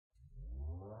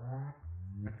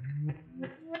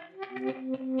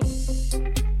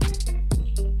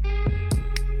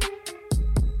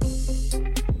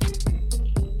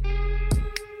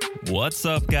What's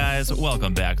up, guys?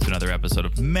 Welcome back to another episode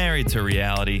of Married to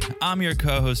Reality. I'm your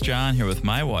co-host, John, here with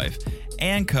my wife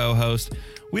and co-host.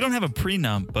 We don't have a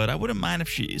prenup, but I wouldn't mind if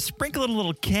she sprinkled a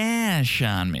little cash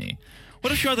on me.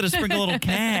 What if she wanted to sprinkle a little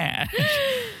cash?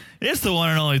 It's the one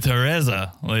and only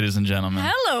Teresa, ladies and gentlemen.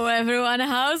 Hello, everyone.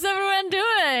 How's everyone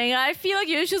doing? I feel like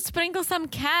you should sprinkle some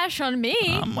cash on me.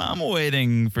 I'm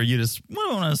waiting for you to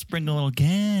want to sprinkle a little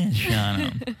cash on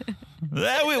him.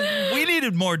 We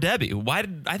needed more Debbie.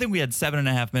 I think we had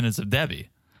 7.5 minutes of Debbie.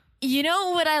 You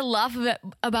know what I love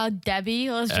about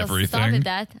Debbie? Let's just Everything. start with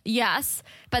that. Yes,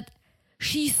 but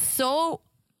she's so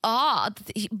odd,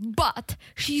 but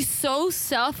she's so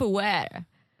self-aware.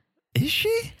 Is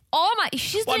she? Oh my,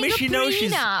 she's doing a she knows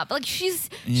prenup. Like she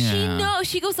knows,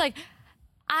 she goes like,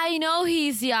 I know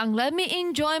he's young, let me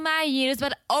enjoy my years,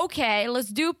 but okay, let's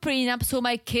do prenup so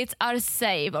my kids are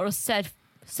safe or set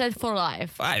for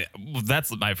life.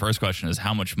 That's my first question is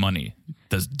how much money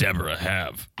does Deborah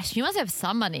have? She must have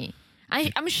some money.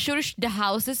 I'm sure the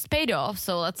house is paid off,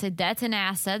 so let's say that's an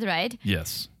asset, right?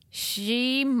 Yes.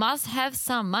 She must have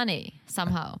some money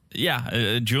somehow.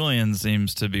 Yeah, Julian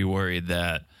seems to be worried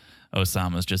that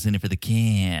Osama's just in it for the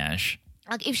cash.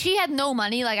 Like if she had no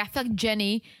money, like I feel like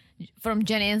Jenny from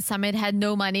Jenny and Summit had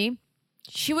no money,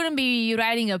 she wouldn't be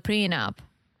writing a prenup.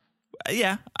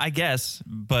 Yeah, I guess.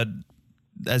 But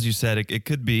as you said, it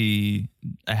could be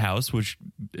a house, which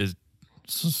is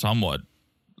somewhat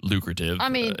lucrative. I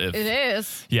mean, it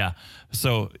is. Yeah.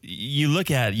 So you look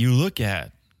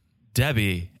at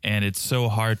Debbie, and it's so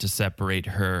hard to separate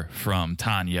her from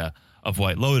Tanya of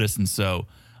White Lotus, and so.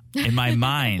 In my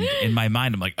mind,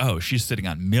 I'm like, oh, she's sitting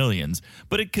on millions.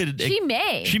 But She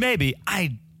may be.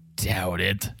 I doubt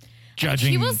it.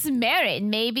 She was married.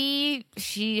 Maybe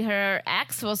her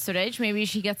ex was rich. Maybe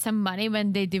she got some money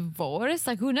when they divorced.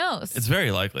 Like, who knows? It's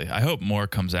very likely. I hope more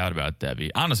comes out about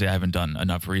Debbie. Honestly, I haven't done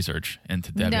enough research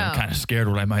into Debbie. No. I'm kind of scared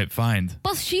what I might find.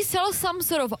 But she sells some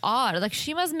sort of art. Like,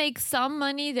 she must make some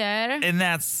money there. And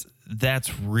that's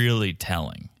really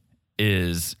telling.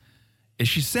 Is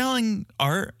she selling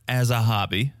art as a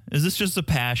hobby? Is this just a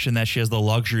passion that she has the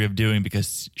luxury of doing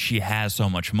because she has so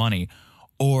much money?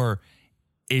 Or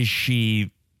is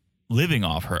she living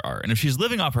off her art? And if she's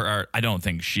living off her art, I don't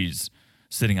think she's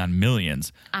sitting on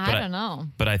millions. I don't know.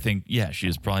 But I think, yeah,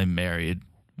 she's probably married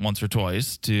once or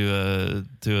twice to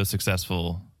a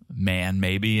successful man,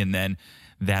 maybe, and then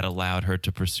that allowed her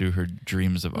to pursue her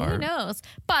dreams of art. Who knows?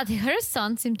 But her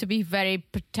son seemed to be very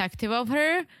protective of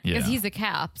her because he's a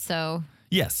Cap, so.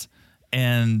 Yes.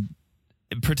 And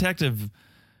protective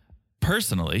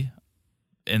personally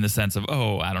in the sense of,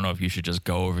 I don't know if you should just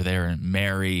go over there and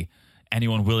marry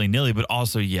anyone willy-nilly, but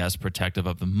also, yes, protective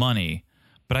of the money.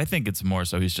 But I think it's more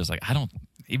so he's just like,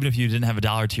 even if you didn't have a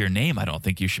dollar to your name, I don't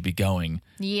think you should be going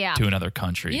to another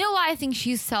country. You know why I think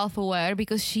she's self-aware?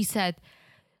 Because she said,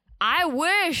 I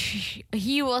wish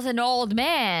he was an old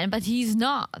man, but he's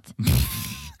not.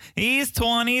 He's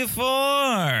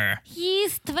 24.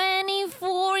 He's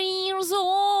 24 years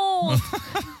old.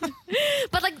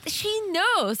 But like she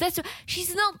knows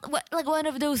she's not like one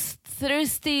of those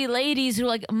thirsty ladies who are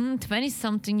like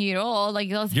 20-something-year-old. Like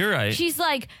you're right. She's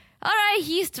like, all right,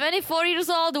 he's 24 years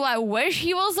old. Do I wish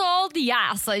he was old?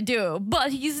 Yes, I do.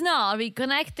 But he's not. We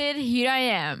connected. Here I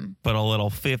am. Put a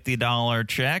little $50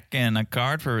 check and a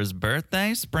card for his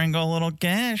birthday. Sprinkle a little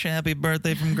cash. Happy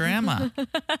birthday from Grandma.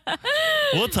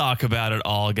 We'll talk about it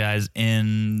all, guys,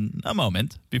 in a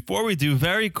moment. Before we do,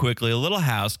 very quickly, a little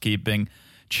housekeeping.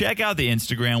 Check out the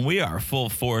Instagram. We are full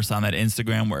force on that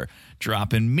Instagram. We're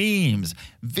dropping memes,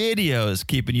 videos,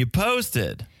 keeping you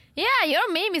posted. Yeah,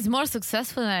 your meme is more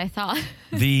successful than I thought.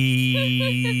 The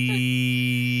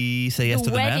Say Yes to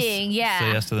the Mess? Yeah.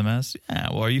 Say Yes to the Mess? Yeah.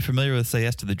 Well, are you familiar with Say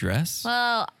Yes to the Dress?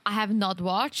 Well, I have not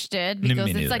watched it because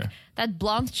it's like that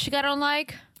blonde she got on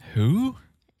like. Who?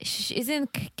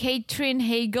 Isn't Katrin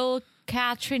Hagel,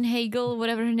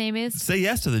 whatever her name is? Say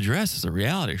Yes to the Dress is a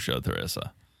reality show,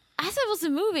 Teresa. I thought it was a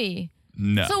movie.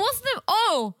 No. So what's the...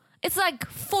 It's like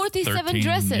 47 13,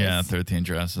 dresses. Yeah, 13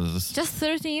 dresses. Just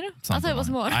 13? Something I thought it was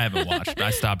more. I haven't watched.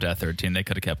 I stopped at 13. They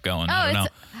could have kept going. I don't know.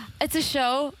 It's a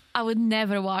show. I would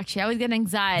never watch it. I would get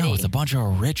anxiety. No, it's a bunch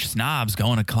of rich snobs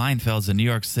going to Kleinfeld's in New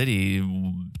York City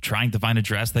trying to find a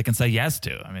dress they can say yes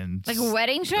to. I mean... Like a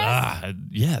wedding dress?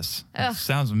 Yes.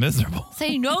 Sounds miserable.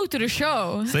 Say no to the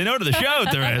show. Say no to the show,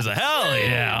 Teresa. Hell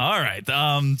yeah. All right.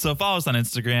 So follow us on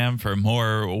Instagram for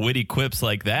more witty quips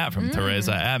like that from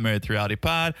Teresa at Married to Reality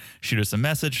Pod. Shoot us a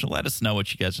message. Let us know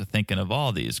what you guys are thinking of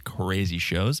all these crazy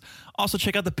shows. Also,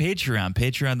 check out the Patreon,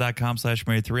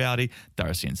 patreon.com/Married to Reality.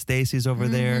 Darcy and Stacy's over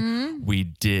there. We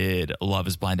did Love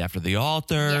is Blind After the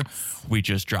Altar. Yes. We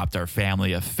just dropped our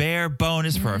family affair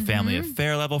bonus for our family of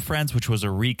fair level friends, which was a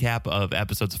recap of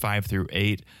episodes 5 through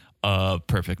 8 of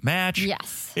Perfect Match.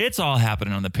 Yes. It's all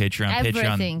happening on the Patreon,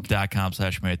 Everything.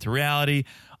 patreon.com/marriedtoreality.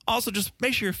 Also, just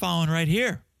make sure you're following right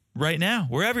here, right now,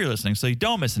 wherever you're listening, so you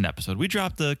don't miss an episode. We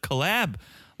dropped a collab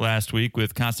last week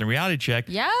with Constant Reality Check.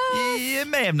 Yes. You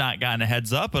may have not gotten a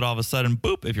heads up, but all of a sudden,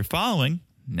 boop, if you're following,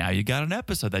 now you got an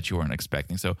episode that you weren't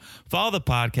expecting. So follow the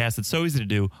podcast. It's so easy to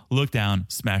do. Look down,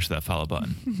 smash that follow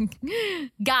button.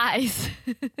 Guys,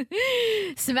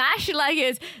 smash it like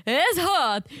it's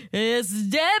hot. It's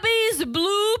Debbie's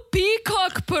blue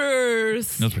peacock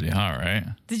purse. That's pretty hot, right?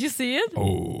 Did you see it?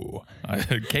 Oh,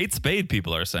 Kate Spade,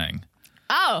 people are saying.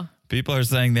 Oh. People are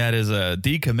saying that is a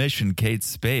decommissioned Kate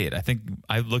Spade. I think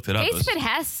I looked it up. Kate Spade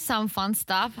has some fun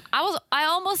stuff. I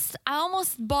almost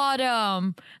bought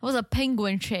it was a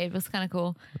penguin shape. It was kind of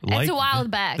cool. It's a while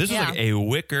back. This is like a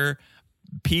wicker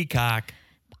peacock.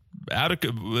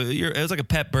 It was like a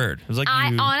pet bird. It was like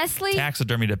you honestly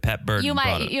taxidermied a pet bird.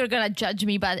 You're gonna judge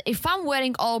me, but if I'm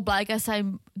wearing all black as I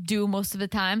do most of the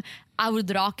time, I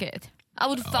would rock it. I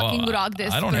would fucking rock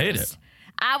this. I don't purse. hate it.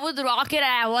 I would rock it, and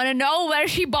I want to know where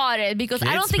she bought it because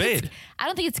I don't think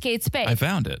it's Kate Spade. I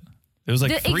found it. It was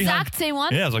like the exact same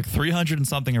one. Yeah, it was like 300 and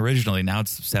something originally. Now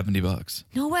it's $70.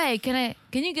 No way. Can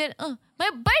you get?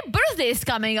 My birthday is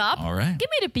coming up. All right. Give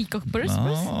me the peacock purse.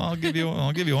 I'll give you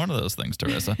one of those things,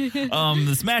 Teresa.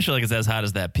 The smash it like it's as hot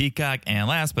as that peacock. And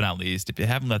last but not least, if you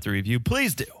haven't left a review,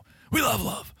 please do. We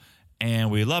love,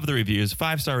 and we love the reviews.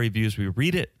 5-star reviews. We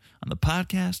read it on the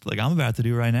podcast, like I'm about to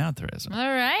do right now, Teresa. All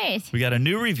right. We got a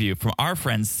new review from our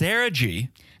friend Sarah G.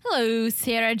 Hello,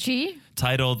 Sarah G.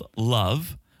 Titled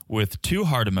 "Love" with 2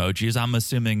 heart emojis. I'm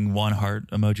assuming 1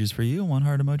 heart emojis for you, 1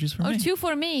 heart emojis for me. Or 2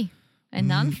 for me. And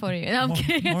none for you. No, I'm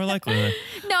kidding. More likely.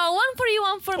 No, 1 for you,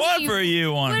 1 for me. 1 for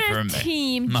you, 1 We're for a me.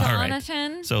 team, All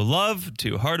Jonathan. right. So love,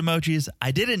 2 heart emojis. I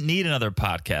didn't need another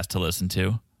podcast to listen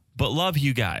to, but love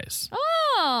you guys.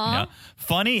 Oh. Yeah.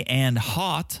 Funny and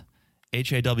hot,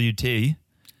 HAWT.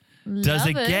 Does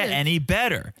it get any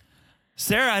better?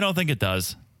 Sarah, I don't think it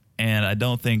does. And I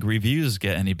don't think reviews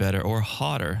get any better or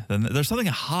hotter. There's something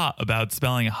hot about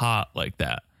spelling hot like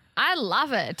that. I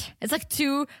love it. It's like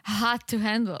too hot to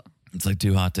handle. It's like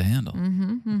too hot to handle.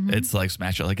 It's like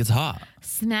smash it like it's hot.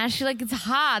 Smash it like it's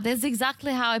hot. That's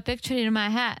exactly how I pictured it in my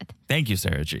head. Thank you,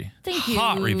 Sarah G. Thank you.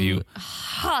 Hot review.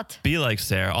 Hot. Be like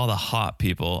Sarah. All the hot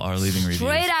people are leaving reviews.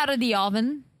 Straight out of the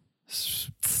oven.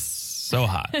 So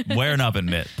hot. Wear an oven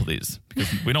mitt, please. Because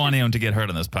we don't want anyone to get hurt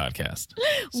on this podcast.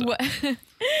 So.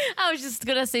 I was just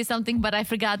going to say something, but I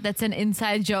forgot that's an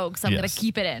inside joke, so I'm going to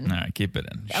keep it in. All right, keep it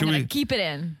in. I'm going to keep it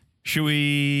in. Should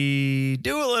we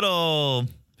do a little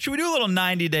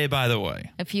 90-day, by the way?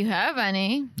 If you have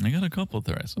any. I got a couple,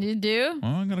 Teresa. You do? Oh,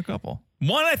 I got a couple.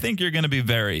 1 I think you're going to be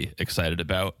very excited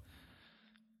about.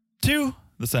 2,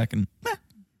 the second.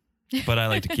 But I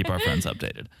like to keep our friends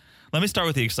updated. Let me start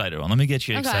with the excited one. Let me get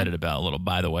you excited about a little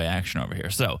by the way action over here.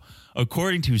 So,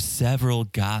 according to several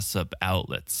gossip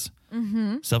outlets,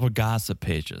 several gossip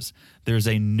pages, there's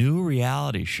a new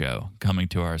reality show coming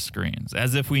to our screens.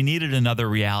 As if we needed another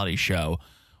reality show,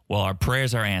 well, our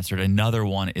prayers are answered. Another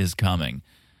one is coming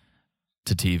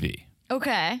to TV.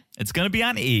 Okay. It's going to be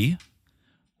on E,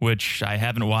 which I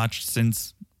haven't watched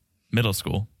since middle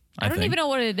school. I don't even know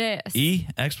what it is. E!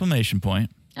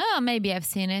 Oh, maybe I've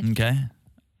seen it. Okay.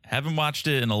 Haven't watched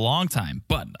it in a long time,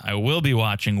 but I will be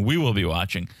watching. We will be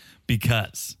watching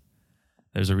because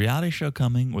there's a reality show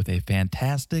coming with a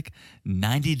fantastic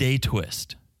 90-day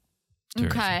twist.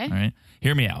 Teresa, okay. All right.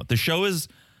 Hear me out. The show is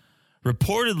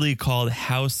reportedly called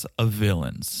House of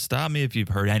Villains. Stop me if you've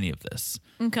heard any of this.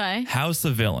 Okay. House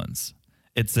of Villains.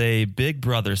 It's a Big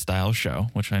Brother style show,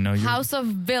 which I know you. House of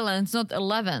Villains, not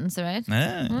 11s, right?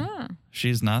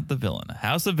 She's not the villain.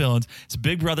 House of Villains. It's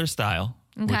Big Brother style,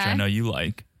 which I know you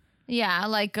like. Yeah,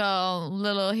 like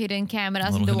little hidden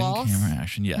cameras in the walls. Camera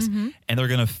action, yes. And they're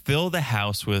going to fill the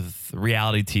house with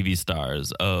reality TV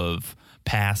stars of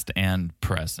past and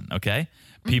present, okay?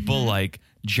 People like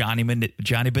Johnny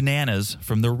Bananas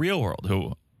from The Real World,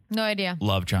 who no idea.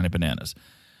 Love Johnny Bananas.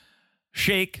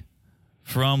 Shake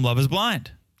from Love is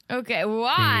Blind. Okay,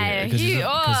 why? Because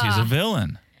he's a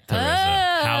villain. Teresa.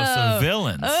 House of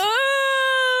Villains.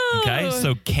 Oh. Okay,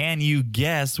 so can you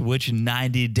guess which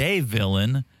 90-day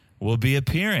villain will be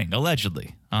appearing,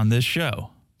 allegedly, on this show?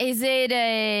 Is it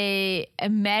a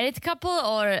married couple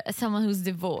or someone who's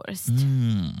divorced?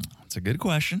 That's a good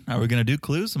question. Are we going to do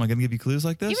clues? Am I going to give you clues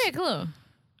like this? Give me a clue.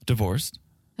 Divorced.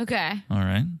 Okay. All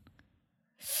right.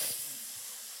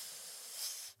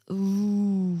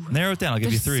 Ooh. Narrow it down. I'll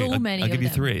give you 3. So many I'll give you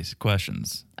them. 3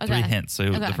 questions. Okay. 3 hints. So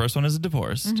the first one is a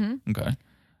divorced. Okay.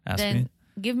 Ask Then me.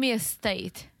 give me a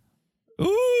state.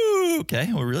 Ooh, okay.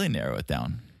 We'll really narrow it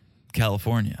down.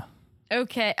 California.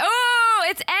 Okay. Oh,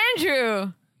 it's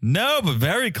Andrew. No, but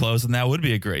very close, and that would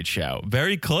be a great shout.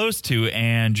 Very close to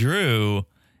Andrew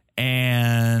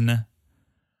and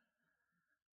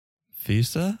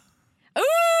Fisa.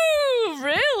 Ooh,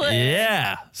 really?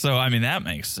 Yeah. So, I mean, that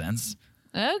makes sense.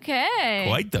 Okay.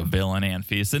 Quite the villain,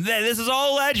 Anfisa. And this is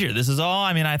all alleged. This is all,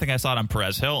 I mean, I think I saw it on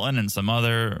Perez Hilton and some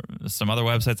other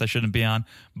websites I shouldn't be on,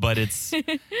 but it's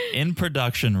in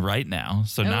production right now.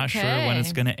 So not sure when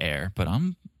it's going to air, but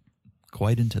I'm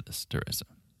quite into this, Teresa.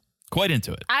 Quite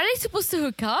into it. Are they supposed to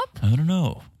hook up? I don't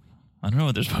know. I don't know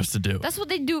what they're supposed to do. That's what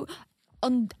they do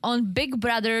on Big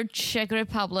Brother Czech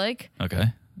Republic. Okay.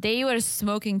 They were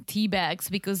smoking tea bags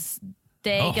because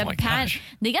they Oh my gosh.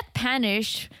 they got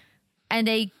punished and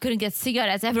they couldn't get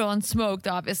cigarettes. Everyone smoked,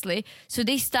 obviously. So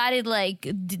they started like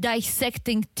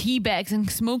dissecting tea bags and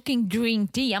smoking green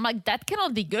tea. I'm like, that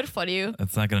cannot be good for you.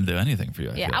 That's not going to do anything for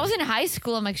you. Yeah, I was in high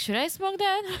school. I'm like, should I smoke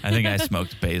that? I think I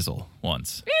smoked basil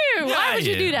once. Ew, why would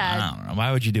you do that? I don't know.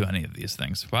 Why would you do any of these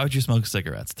things? Why would you smoke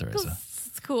cigarettes, Teresa?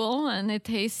 It's cool and it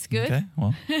tastes good. Okay,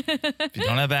 well, if you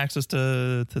don't have access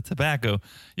to tobacco,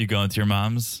 you go into your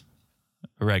mom's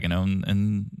oregano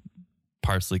and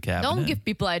parsley cabinet. Don't give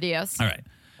people ideas. All right.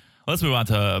 Let's move on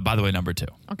to, by the way, number 2.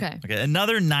 Okay. Okay.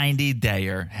 Another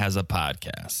 90-dayer has a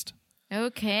podcast.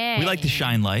 Okay. We like to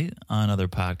shine light on other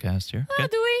podcasts here. Oh, Okay?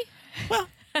 do we? Well,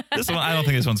 this one, I don't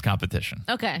think this one's competition.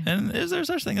 Okay. And is there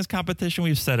such thing as competition?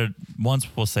 We've said it once,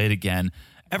 we'll say it again.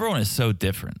 Everyone is so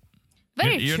different.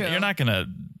 Very You're true. not going to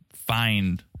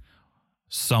find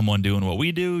someone doing what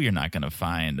we do. You're not going to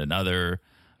find another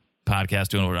podcast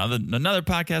doing what another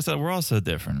podcast that we're all so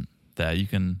different that you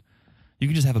can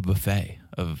just have a buffet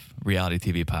of reality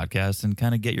TV podcasts and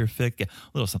kind of get your pick. A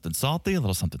little something salty, a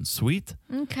little something sweet,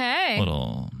 Okay. a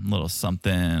little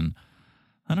something,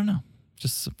 I don't know,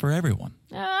 just for everyone.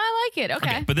 I like it.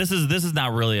 Okay. But this is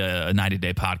not really a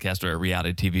 90-day podcast or a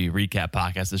reality TV recap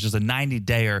podcast. It's just a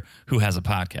 90-dayer who has a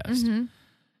podcast. Mm-hmm.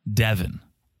 Devin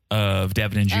of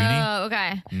Devin and Junie. Oh,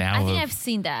 okay. Now I think of- I've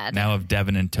seen that. Now of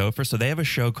Devin and Topher. So they have a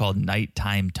show called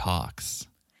Nighttime Talks.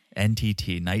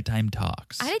 NTT, Nighttime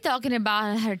Talks. Are they talking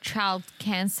about her child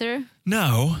cancer?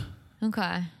 No. Okay.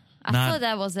 I Not- thought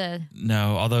that was it.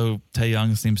 No, although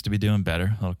Taeyong seems to be doing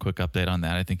better. A little quick update on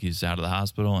that. I think he's out of the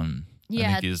hospital and I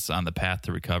Yeah. think he's on the path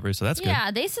to recovery. So that's good.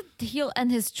 Yeah, they said he'll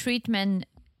end his treatment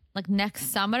like next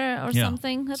summer or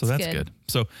something. That's so that's good.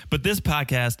 So, but this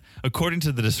podcast, according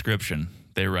to the description,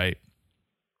 they write,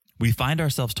 we find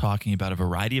ourselves talking about a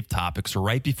variety of topics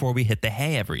right before we hit the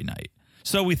hay every night.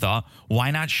 So we thought,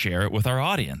 why not share it with our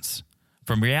audience?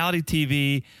 From reality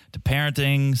TV to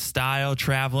parenting, style,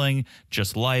 traveling,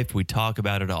 just life, we talk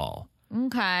about it all.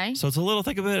 Okay. So it's a little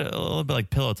bit like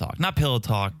Pillow Talk. Not Pillow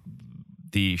Talk,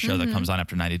 the show that comes on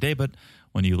after 90 Day, but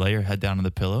when you lay your head down on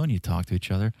the pillow and you talk to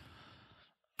each other.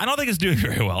 I don't think it's doing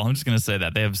very well. I'm just going to say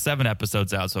that. They have 7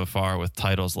 episodes out so far with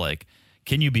titles like,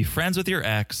 Can You Be Friends with Your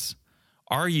Ex?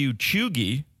 Are You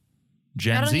Chuggy?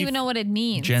 I don't even know what it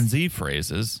means. Gen Z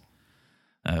phrases.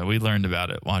 We learned about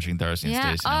it watching Darcy and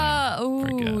Yeah. Stacey.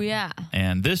 Forget. Yeah.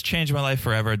 And this changed my life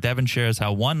forever. Devin shares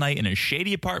how one night in a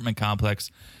shady apartment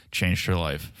complex changed her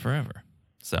life forever.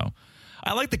 So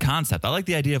I like the concept. I like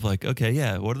the idea of like, okay,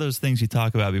 yeah, what are those things you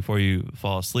talk about before you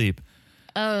fall asleep?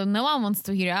 Oh, no one wants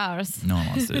to hear ours. No one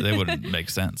wants to. They wouldn't make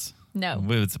sense. No.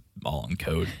 It's all in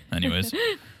code anyways.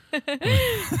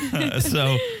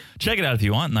 So check it out if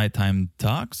you want. Nighttime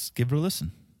Talks. Give it a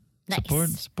listen.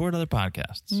 Nice. Support other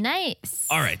podcasts. Nice.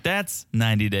 All right, that's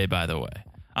 90 Day, by the way.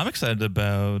 I'm excited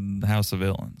about House of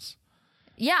Villains.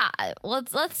 Yeah.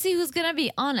 Let's see who's gonna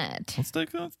be on it. Let's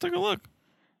take a look.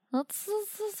 Let's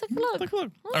take a look. Take a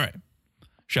look. All right.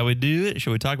 Shall we do it?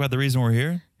 Shall we talk about the reason we're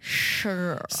here?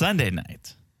 Sure. Sunday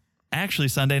night. Actually,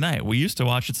 Sunday night. We used to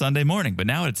watch it Sunday morning, but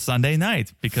now it's Sunday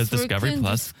night because Discovery Freaking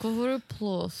Plus Discovery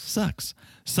Plus. sucks.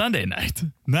 Sunday night,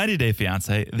 90 Day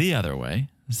Fiancé, The Other Way,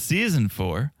 Season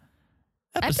 4,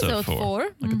 Episode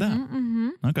 4. Look at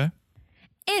that. Okay.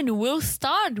 And we'll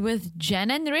start with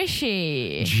Jen and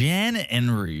Rishi. Jen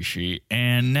and Rishi.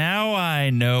 And now I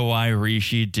know why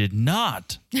Rishi did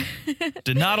not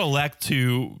elect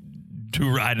to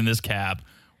ride in this cab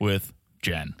with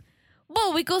Jen.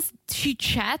 Well, because she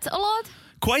chats a lot.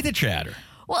 Quite the chatter.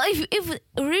 Well, if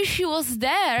Rishi was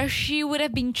there, she would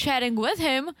have been chatting with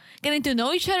him, getting to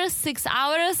know each other 6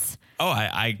 hours. Oh,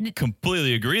 I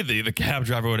completely agree. The cab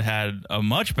driver would have had a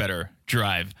much better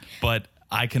drive. But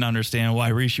I can understand why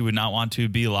Rishi would not want to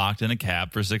be locked in a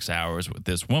cab for 6 hours with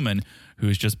this woman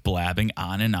who's just blabbing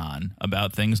on and on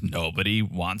about things nobody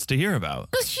wants to hear about.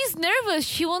 Because she's nervous.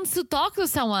 She wants to talk to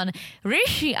someone.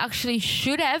 Rishi actually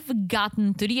should have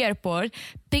gotten to the airport,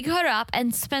 pick her up,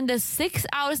 and spend the 6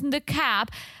 hours in the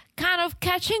cab, kind of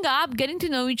catching up, getting to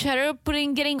know each other,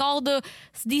 getting all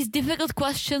these difficult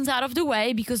questions out of the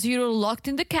way because you're locked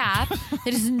in the cab.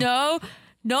 There is no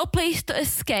place to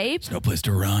escape. There's no place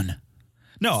to run.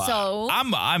 No, So-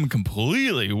 I'm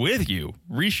completely with you.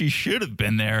 Rishi should have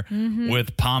been there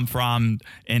with Pomfrom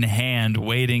in hand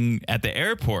waiting at the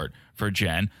airport for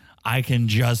Jen. I can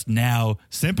just now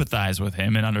sympathize with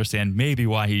him and understand maybe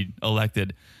why he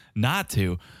elected not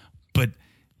to. But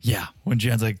yeah, when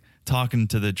Jen's like talking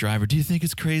to the driver, do you think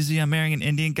it's crazy I'm marrying an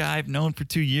Indian guy I've known for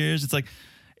 2 years? It's like,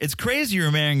 it's crazy you're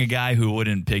marrying a guy who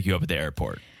wouldn't pick you up at the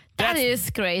airport. That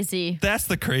is crazy. That's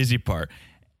the crazy part.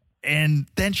 And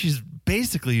then she's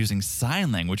basically using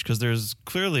sign language because there's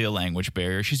clearly a language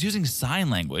barrier. She's using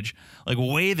sign language, like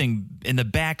waving in the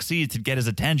back seat to get his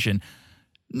attention.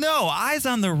 No, eyes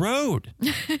on the road.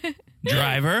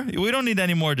 Driver, we don't need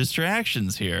any more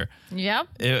distractions here. Yep.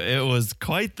 It was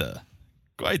quite the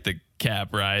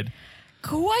cab ride.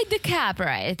 Quite the cab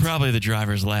ride. Probably the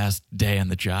driver's last day on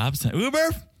the job. So,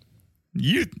 Uber,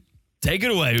 you take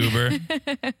it away, Uber.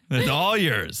 It's all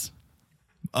yours.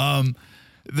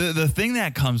 The thing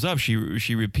that comes up, she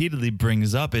repeatedly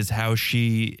brings up, is how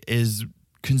she is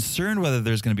concerned whether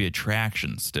there's going to be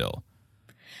attraction still.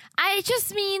 I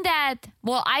just mean that,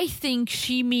 well, I think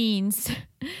she means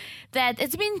that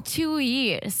it's been 2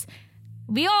 years.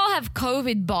 We all have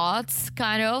COVID bots,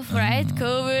 kind of, right?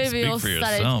 COVID, we all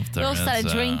started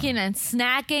drinking and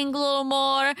snacking a little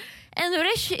more. And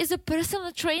Rishi is a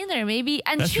personal trainer, maybe.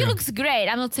 And That's she true. looks great.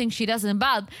 I'm not saying she doesn't,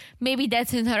 but maybe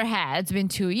that's in her head. It's been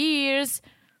 2 years.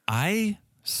 I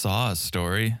saw a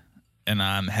story, and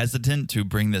I'm hesitant to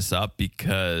bring this up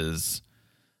because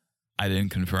I didn't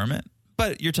confirm it.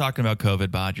 But you're talking about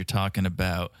COVID bot. You're talking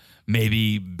about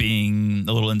maybe being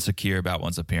a little insecure about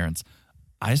one's appearance.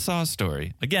 I saw a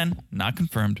story, again, not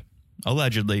confirmed,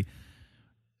 allegedly.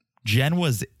 Jen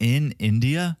was in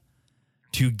India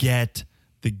to get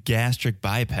the gastric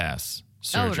bypass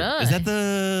surgery. really? Is that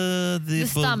the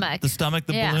stomach. The stomach,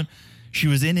 the Yeah. balloon? She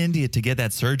was in India to get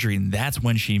that surgery, and that's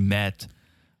when she met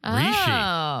Rishi.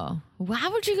 Oh, why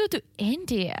would you go to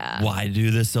India? Why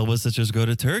do the Silva sisters go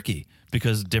to Turkey?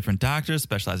 Because different doctors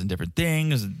specialize in different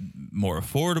things, more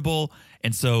affordable.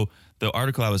 And so the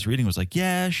article I was reading was like,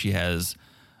 yeah, she has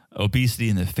obesity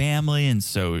in the family, and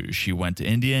so she went to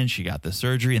India and she got the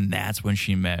surgery, and that's when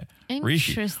she met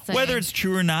Rishi. Interesting. Whether it's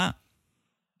true or not,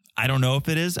 I don't know if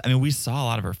it is. I mean, we saw a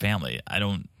lot of her family. I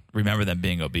don't remember them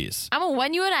being obese. I mean,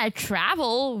 when you and I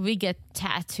travel, we get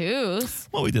tattoos.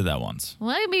 Well, we did that once.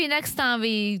 Well, maybe next time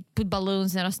we put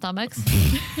balloons in our stomachs.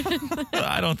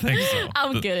 I don't think so.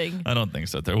 I'm kidding. I don't think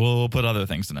so. We'll put other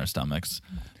things in our stomachs.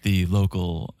 The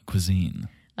local cuisine.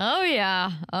 Oh,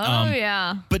 yeah.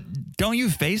 Yeah. But don't you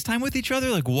FaceTime with each other?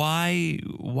 Like, why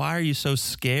are you so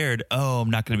scared? Oh,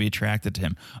 I'm not going to be attracted to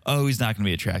him. Oh, he's not going to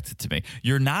be attracted to me.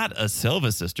 You're not a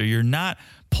Silva sister. You're not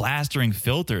plastering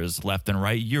filters left and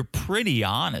right. You're pretty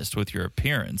honest with your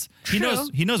appearance. True.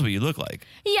 He knows what you look like.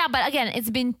 Yeah, but again,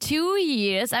 it's been 2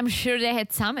 years. I'm sure they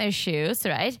had some issues,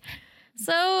 right?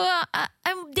 So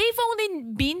they've only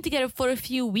been together for a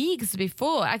few weeks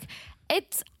before.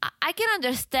 I can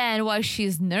understand why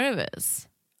she's nervous.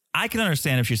 I can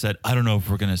understand if she said, I don't know if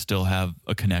we're going to still have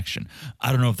a connection.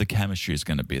 I don't know if the chemistry is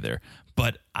going to be there.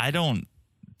 But I can't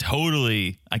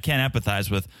empathize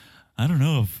with, I don't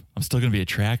know if I'm still going to be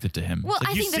attracted to him. Well, It's like,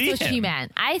 I you think that's see what him. she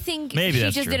meant. I think Maybe she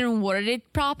that's just true. didn't word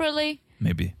it properly.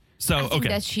 Maybe. So, I think okay.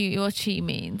 that's what she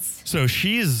means. So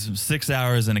she's 6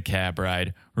 hours in a cab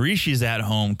ride. Rishi's at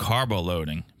home carbo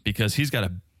loading because he's got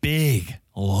a big,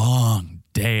 long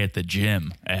day at the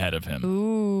gym ahead of him.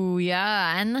 Ooh,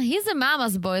 yeah. And he's a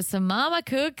mama's boy, so mama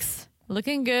cooks.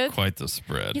 Looking good. Quite the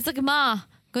spread. He's like, Ma,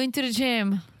 going to the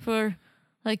gym for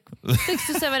like 6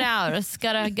 to 7 hours.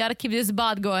 Gotta keep this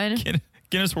bod going.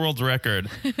 Guinness World Record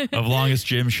of longest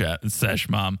gym sesh,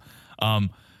 Mom.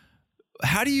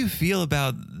 How do you feel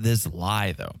about this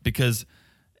lie, though? Because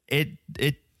it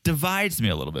divides me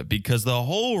a little bit, because the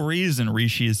whole reason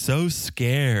Rishi is so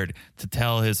scared to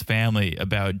tell his family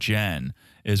about Jen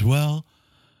is, well,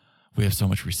 we have so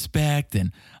much respect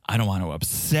and I don't want to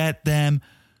upset them.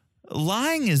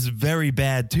 Lying is very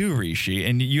bad too, Rishi,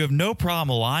 and you have no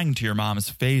problem lying to your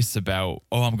mom's face about,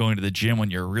 oh, I'm going to the gym,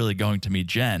 when you're really going to meet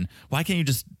Jen. Why can't you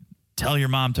just tell your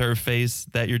mom to her face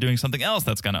that you're doing something else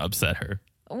that's going to upset her?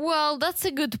 Well, that's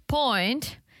a good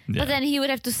point. Yeah. But then he would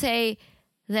have to say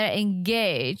they're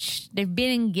engaged, they've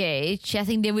been engaged, I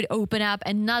think they would open up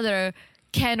another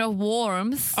can of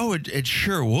worms. Oh, it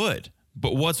sure would.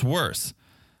 But what's worse?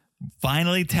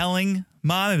 Finally telling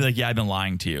mom and be like, yeah, I've been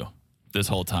lying to you this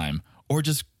whole time. Or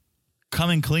just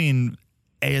coming clean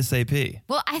ASAP.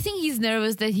 Well, I think he's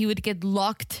nervous that he would get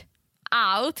locked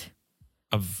out.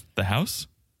 Of the house?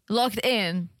 Locked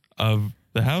in. Of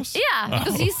the house? Yeah,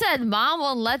 because he said, Mom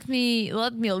won't let me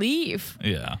leave.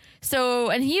 Yeah. So,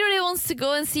 and he really wants to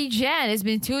go and see Jen. It's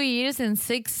been 2 years and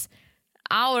 6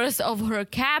 hours of her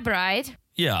cab ride.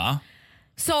 Yeah.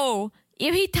 So,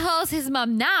 if he tells his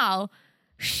mom now,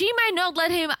 she might not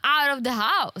let him out of the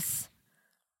house.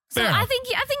 So Fair I enough. think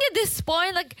at this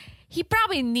point, like, he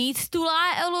probably needs to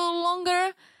lie a little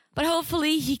longer, but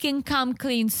hopefully he can come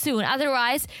clean soon.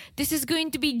 Otherwise, this is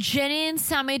going to be Jenny and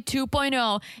Summit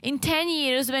 2.0. In 10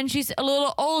 years, when she's a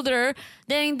little older,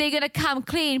 then they're going to come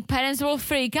clean. Parents will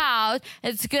freak out.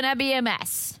 It's going to be a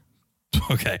mess.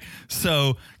 Okay.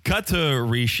 So cut to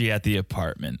Rishi at the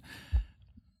apartment.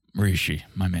 Rishi,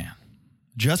 my man.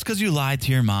 Just because you lied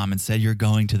to your mom and said you're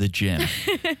going to the gym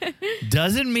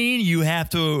doesn't mean you have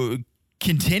to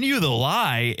continue the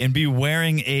lie and be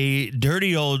wearing a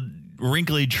dirty old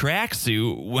wrinkly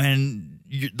tracksuit when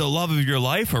the love of your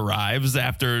life arrives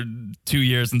after 2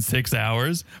 years and 6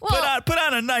 hours. Well, put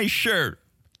on a nice shirt.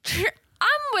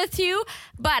 I'm with you,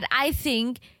 but I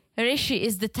think Rishi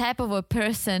is the type of a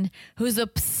person who's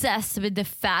obsessed with the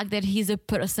fact that he's a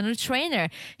personal trainer.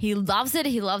 He loves it.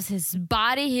 He loves his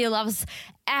body. He loves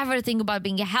everything about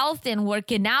being healthy and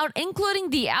working out, including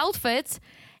the outfits.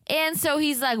 And so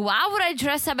he's like, why would I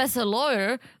dress up as a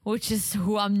lawyer, which is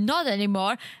who I'm not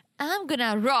anymore? I'm going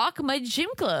to rock my gym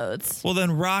clothes. Well,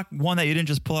 then rock one that you didn't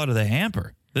just pull out of the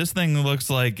hamper. This thing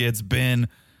looks like it's been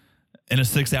in a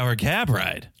 6-hour cab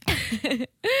ride.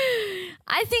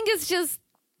 I think it's just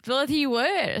what he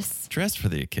wears. Dress for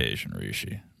the occasion,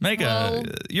 Rishi. Well-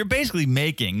 You're basically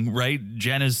making, right?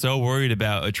 Jen is so worried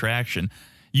about attraction.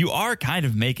 You are kind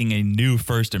of making a new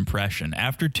first impression.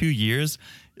 After 2 years,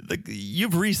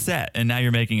 you've reset, and now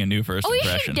you're making a new first Oh, you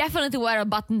impression. should definitely wear a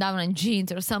button-down and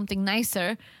jeans or something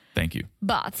nicer. Thank you.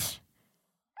 But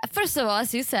first of all,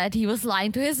 as you said, he was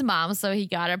lying to his mom, so he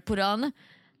got to put on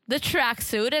the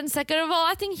tracksuit. And second of all,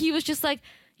 I think he was just like,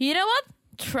 you know what?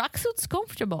 Tracksuit's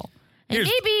comfortable. And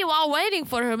maybe while waiting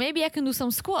for her, maybe I can do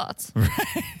some squats.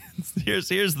 Here's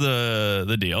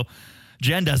the deal.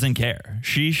 Jen doesn't care.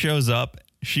 She shows up,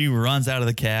 she runs out of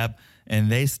the cab,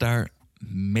 and they start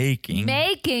making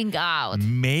out.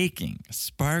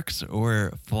 Sparks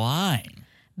were flying.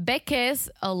 Because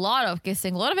a lot of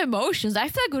kissing, a lot of emotions. I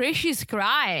feel like Rishi's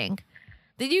crying.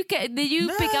 Did you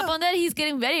pick up on that? He's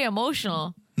getting very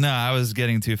emotional. No, I was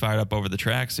getting too fired up over the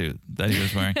tracksuit that he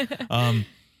was wearing.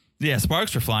 Yeah,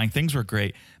 sparks were flying. Things were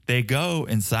great. They go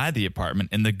inside the apartment,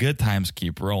 and the good times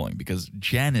keep rolling because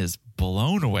Jen is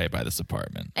blown away by this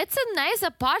apartment. It's a nice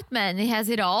apartment. It has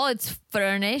it all. It's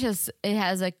furnished. It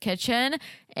has a kitchen.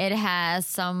 It has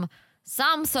some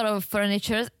sort of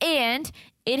furniture, and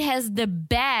it has the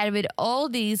bed with all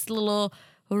these little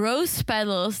rose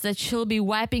petals that she'll be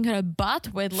wiping her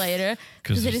butt with later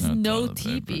because there is no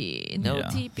teepee. No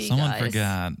teepee,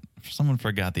 guys. Someone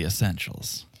forgot the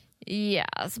essentials.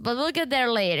 Yes, but we'll get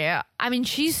there later. I mean,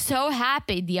 she's so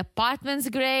happy. The apartment's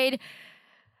great.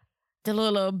 The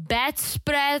little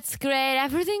bedspread's great.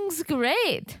 Everything's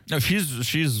great. No,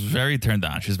 she's very turned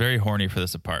on. She's very horny for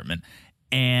this apartment.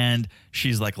 And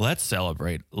she's like, let's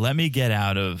celebrate. Let me get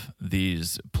out of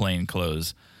these plain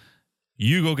clothes.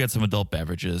 You go get some adult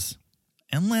beverages.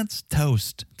 And let's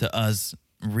toast to us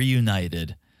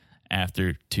reunited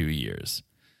after 2 years.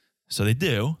 So they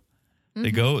do.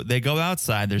 Mm-hmm. They go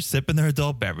outside. They're sipping their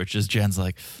adult beverages. Jen's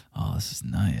like, oh, this is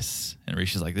nice. And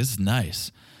Rishi's like, this is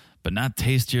nice, but not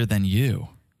tastier than you.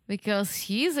 Because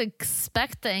he's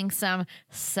expecting some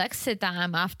sexy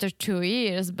time after 2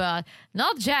 years, but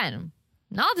not Jen.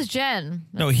 Not Jen.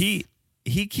 No, he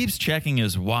keeps checking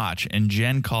his watch, and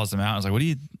Jen calls him out. I was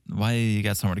like, why you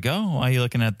got somewhere to go? Why are you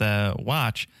looking at the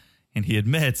watch? And he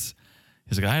admits,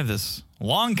 he's like, I have this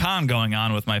long con going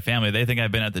on with my family. They think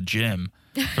I've been at the gym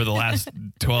for the last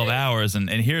 12 hours. And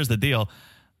here's the deal.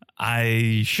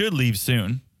 I should leave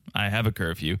soon. I have a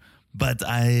curfew, but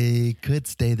I could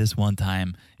stay this one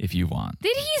time if you want.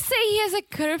 Did he say he has a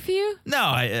curfew? No,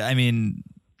 I mean,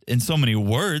 in so many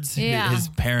words, his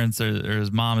parents or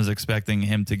his mom is expecting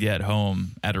him to get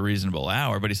home at a reasonable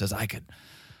hour, but he says, I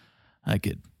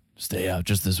could stay out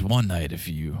just this one night if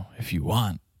you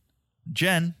want.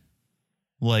 Jen,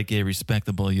 like a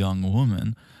respectable young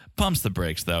woman, pumps the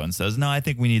brakes, though, and says, no, I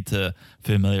think we need to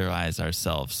familiarize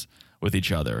ourselves with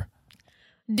each other.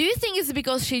 Do you think it's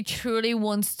because she truly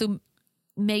wants to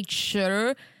make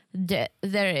sure that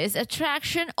there is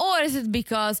attraction, or is it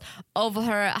because of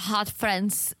her hot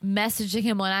friends messaging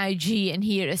him on IG and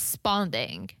he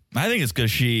responding? I think it's because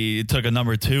she took a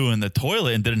number 2 in the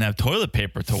toilet and didn't have toilet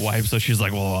paper to wipe. So she's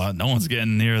like, well, no one's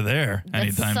getting near there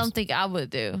That's something I would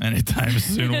do. anytime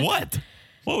soon. What?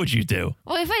 What would you do?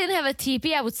 Well, if I didn't have a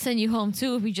TP, I would send you home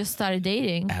too if we just started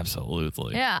dating.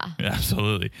 Absolutely. Yeah.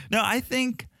 Absolutely. No, I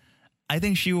think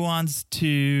she wants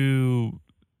to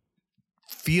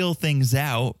feel things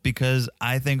out because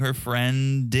I think her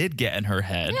friend did get in her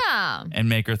head. Yeah. And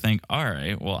make her think, all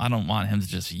right, well, I don't want him to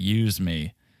just use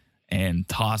me and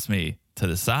toss me to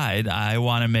the side. I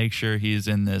want to make sure he's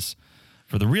in this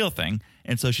for the real thing.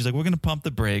 And so she's like, we're going to pump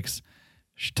the brakes.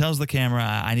 She tells the camera,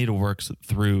 I need to work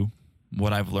through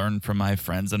what I've learned from my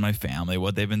friends and my family,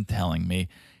 what they've been telling me.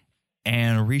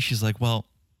 And Rishi's like, well,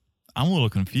 I'm a little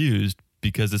confused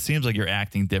because it seems like you're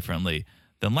acting differently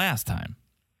than last time.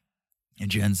 And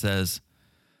Jen says,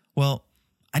 well,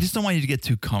 I just don't want you to get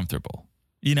too comfortable.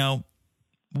 You know,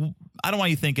 I don't want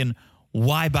you thinking,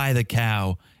 why buy the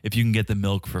cow if you can get the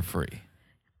milk for free?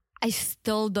 I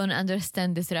still don't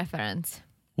understand this reference.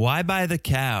 Why buy the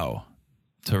cow,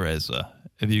 Teresa,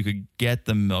 if you could get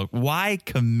the milk? Why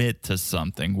commit to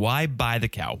something? Why buy the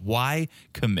cow? Why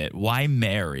commit? Why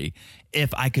marry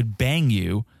if I could bang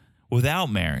you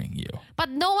without marrying you? But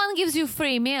no one gives you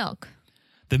free milk.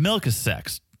 The milk is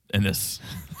sex in this,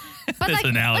 But this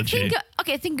analogy.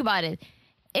 Think about it.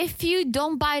 If you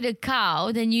don't buy the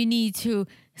cow, then you need to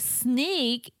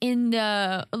sneak in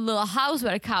the little house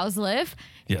where cows live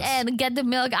and get the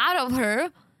milk out of her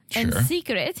in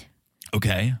secret.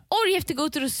 Okay. Or you have to go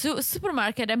to the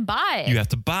supermarket and buy it. You have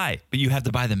to buy, but you have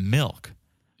to buy the milk.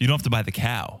 You don't have to buy the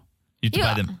cow. You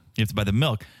have to buy the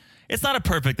milk. It's not a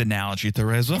perfect analogy,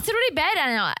 Teresa. It's a really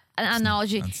bad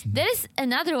analogy. There is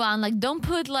another one. Like, don't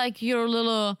put like your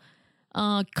little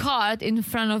cart in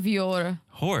front of your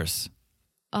horse.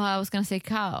 I was gonna say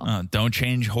cow. Don't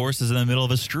change horses in the middle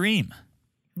of a stream.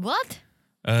 What?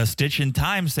 A stitch in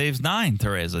time saves 9,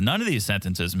 Teresa. None of these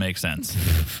sentences make sense.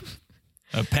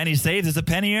 A penny saved is a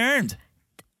penny earned.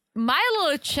 My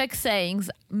little Czech sayings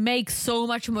make so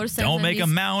much more sense. Don't make a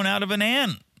mountain out of an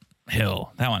ant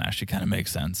hill. That one actually kind of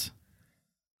makes sense.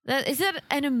 Is that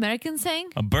an American saying?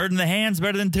 A bird in the hand's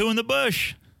better than 2 in the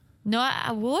bush. No,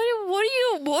 what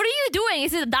are you doing?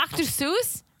 Is it Dr.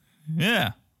 Seuss?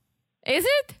 Yeah. Is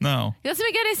it? No. It doesn't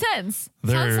make any sense.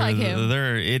 Sounds like him.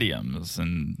 They're idioms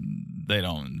and they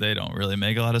don't really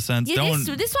make a lot of sense. Yeah, this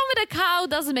one with a cow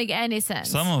doesn't make any sense.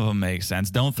 Some of them make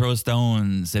sense. Don't throw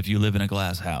stones if you live in a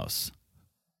glass house.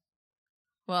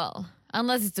 Well,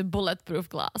 unless it's a bulletproof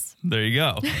glass. There you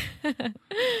go.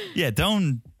 Yeah,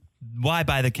 why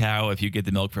buy the cow if you get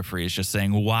the milk for free? It's just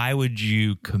saying, why would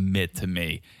you commit to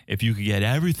me if you could get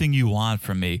everything you want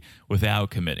from me without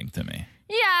committing to me?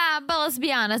 Yeah, but let's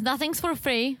be honest. Nothing's for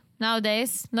free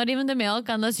nowadays. Not even the milk,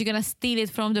 unless you're going to steal it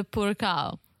from the poor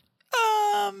cow.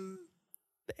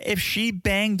 If she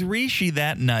banged Rishi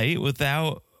that night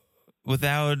without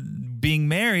being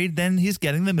married, then he's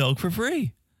getting the milk for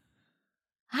free.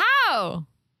 How?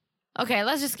 Okay,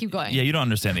 let's just keep going. Yeah, you don't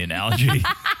understand the analogy.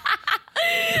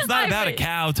 It's not about a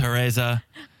cow, Teresa.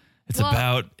 It's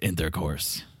about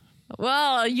intercourse.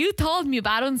 Well, you told me, but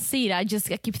I don't see it. I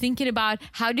keep thinking about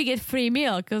how to get free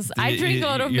milk because I drink a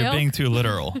lot of milk. You're being too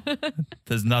literal.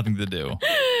 There's nothing to do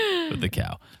with the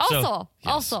cow.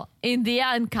 Also, India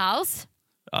and cows.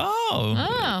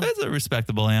 Oh, that's a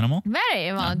respectable animal.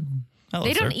 Very well.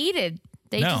 They don't eat it.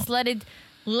 They just let it.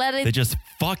 They just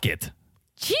fuck it.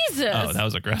 Jesus. Oh, that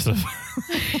was aggressive.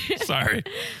 Sorry.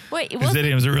 Wait, these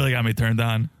idioms really got me turned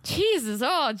on. Jesus.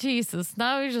 Oh, Jesus.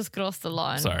 Now we just crossed the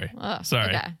line. Sorry.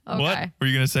 Okay. What? Were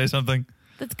you going to say something?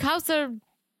 That cows are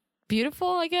beautiful,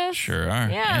 I guess. Sure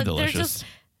are. Yeah, and delicious.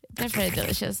 They're very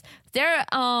delicious. They're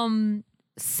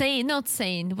not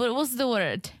sane. What was the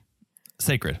word?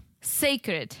 Sacred.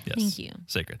 Sacred. Yes. Thank you.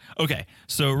 Sacred. Okay.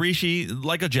 So Rishi,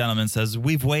 like a gentleman, says,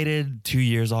 we've waited 2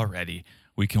 years already.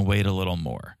 We can wait a little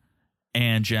more.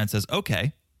 And Jen says,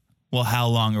 okay, well, how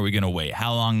long are we going to wait?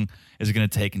 How long is it going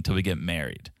to take until we get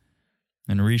married?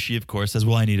 And Rishi, of course, says,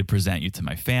 well, I need to present you to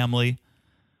my family.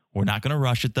 We're not going to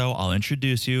rush it, though. I'll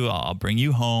introduce you. I'll bring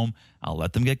you home. I'll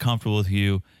let them get comfortable with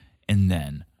you. And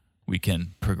then we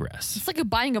can progress. It's like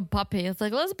buying a puppy. It's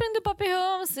like, let's bring the puppy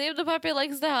home, see if the puppy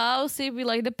likes the house, see if we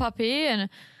like the puppy. And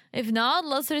if not,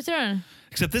 let's return.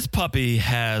 Except this puppy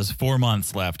has 4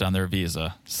 months left on their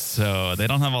visa. So they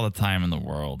don't have all the time in the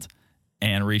world.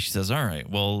 And Rishi says, all right,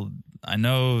 well, I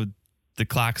know the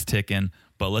clock's ticking,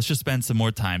 but let's just spend some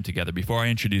more time together before I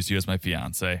introduce you as my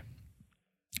fiance.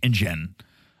 And Jen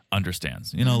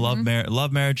understands. You know,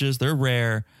 love marriages, they're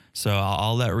rare. So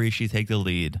I'll let Rishi take the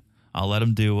lead. I'll let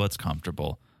him do what's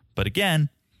comfortable. But again,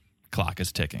 clock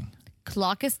is ticking.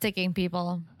 Clock is ticking,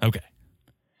 people. Okay.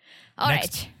 All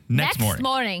right. Next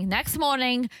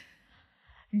morning,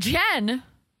 Jen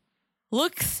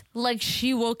looks like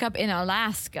she woke up in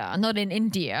Alaska, not in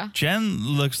India. Jen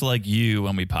looks like you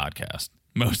when we podcast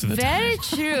most of the time. Very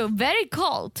true. Very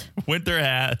cold. Winter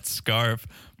hat, scarf,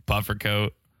 puffer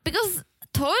coat. Because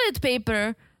toilet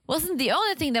paper wasn't the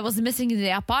only thing that was missing in the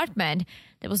apartment.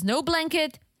 There was no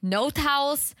blanket, no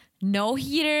towels, no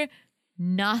heater,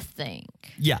 nothing.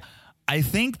 Yeah. I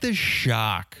think the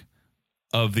shock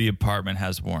of the apartment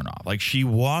has worn off. Like, she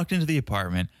walked into the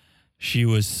apartment. She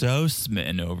was so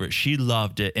smitten over it. She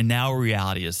loved it. And now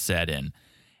reality has set in.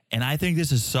 And I think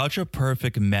this is such a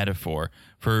perfect metaphor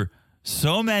for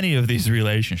so many of these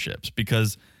relationships,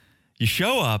 because you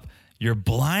show up, you're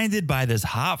blinded by this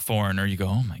hot foreigner. You go,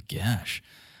 oh my gosh,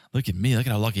 look at me. Look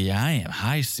at how lucky I am.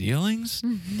 High ceilings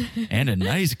and a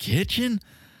nice kitchen.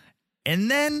 And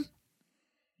then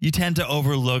you tend to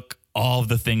overlook all of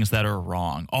the things that are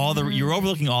wrong. You're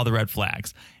overlooking all the red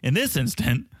flags. In this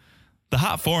instant, the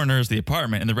hot foreigner is the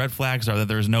apartment, and the red flags are that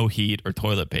there's no heat or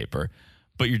toilet paper,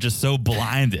 but you're just so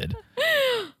blinded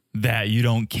that you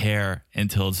don't care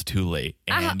until it's too late,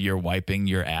 and you're wiping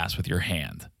your ass with your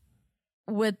hand.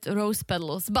 With rose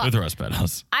petals. But with rose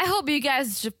petals. I hope you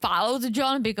guys followed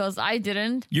John, because I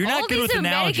didn't. You're not good with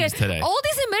analogies today. All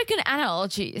these American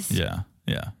analogies. Yeah.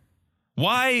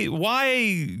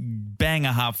 Why bang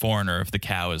a hot foreigner if the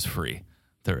cow is free,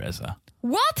 Teresa?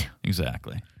 What?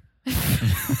 Exactly.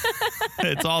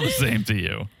 It's all the same to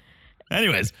you.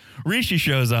 Anyways, Rishi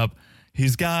shows up.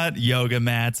 He's got yoga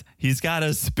mats. He's got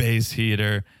a space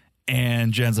heater.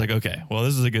 And Jen's like, okay, well,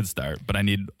 this is a good start, but I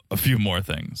need a few more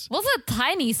things. What's a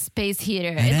tiny space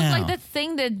heater? It looks like the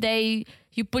thing that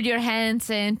you put your hands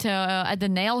into at the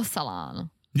nail salon.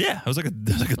 Yeah, it was like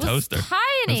a toaster. Tiny.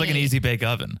 It was like an easy bake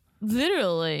oven.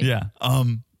 Literally. Yeah.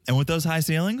 And with those high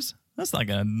ceilings, that's not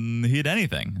going to heat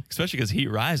anything, especially because heat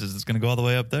rises. It's going to go all the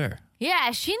way up there.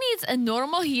 Yeah, she needs a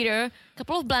normal heater, a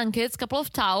couple of blankets, a couple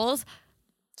of towels,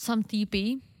 some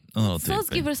teepee. A little So let's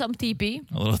give her some teepee.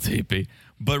 A little teepee.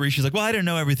 But Rishi's like, well, I didn't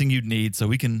know everything you'd need, so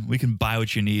we can buy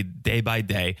what you need day by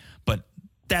day. But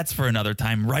that's for another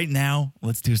time. Right now,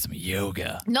 let's do some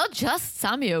yoga. Not just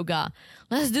some yoga.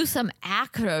 Let's do some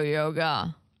acro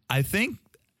yoga. I think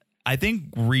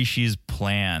Rishi's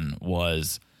plan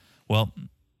was, well,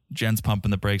 Jen's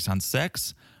pumping the brakes on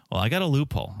sex. Well, I got a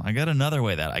loophole. I got another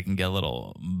way that I can get a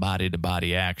little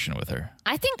body-to-body action with her.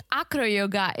 I think acro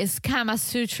yoga is Kama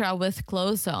Sutra with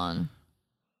clothes on.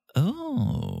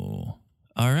 Oh,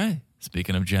 all right.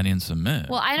 Speaking of Jenny and Submit.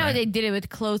 Well, I know they did it with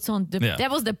clothes on. That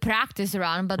was the practice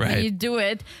run, but when you do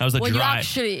it, that was a dry.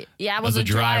 It was a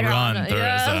dry run.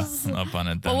 Yes. No pun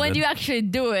intended. But when you actually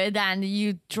do it, then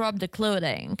you drop the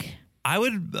clothing. I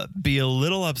would be a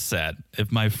little upset if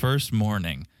my first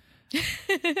morning,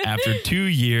 after 2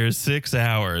 years, 6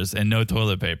 hours, and no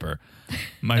toilet paper,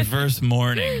 my first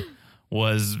morning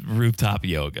was rooftop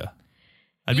yoga.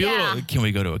 I'd be a little, can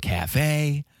we go to a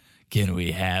cafe? Can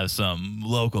we have some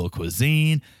local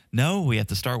cuisine? No, we have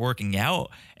to start working out,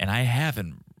 and I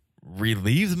haven't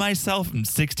relieved myself in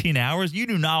 16 hours. You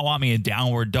do not want me a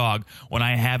downward dog when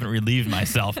I haven't relieved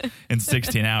myself in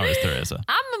 16 hours, Teresa.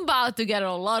 I'm about to get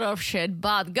a lot of shit,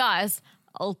 but guys,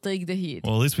 I'll take the heat.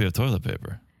 Well, at least we have toilet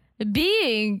paper.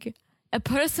 Being a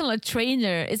personal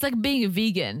trainer is like being a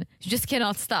vegan. You just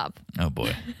cannot stop. Oh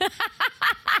boy.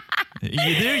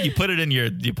 You do. You put it in your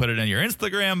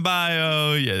Instagram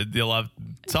bio. You love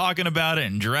talking about it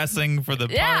and dressing for the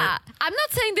part. Yeah, I'm not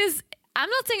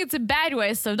saying it's a bad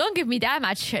way, so don't give me that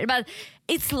much shit. But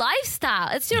it's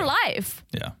lifestyle. It's your life.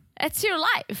 Yeah. It's your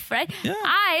life, right? Yeah.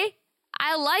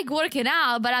 I like working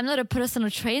out, but I'm not a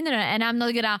personal trainer, and I'm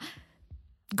not gonna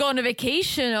go on a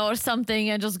vacation or something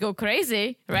and just go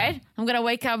crazy, right? Yeah. I'm gonna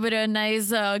wake up with a nice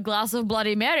glass of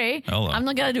Bloody Mary. Hello. I'm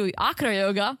not gonna do acro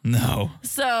yoga. No.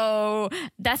 So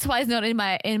that's why it's not in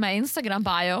my Instagram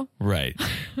bio. Right.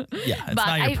 Yeah, it's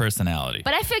not your personality.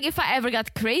 But I feel like if I ever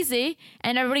got crazy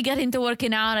and I really got into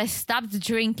working out, I stopped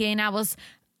drinking, I was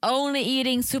only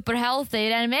eating super healthy,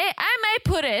 then I may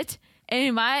put it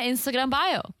in my Instagram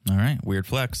bio. All right. Weird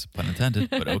flex, pun intended,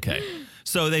 but okay.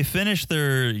 So they finish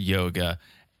their yoga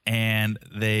and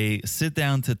they sit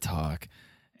down to talk.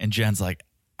 And Jen's like,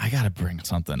 I got to bring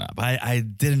something up. I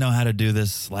didn't know how to do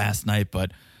this last night,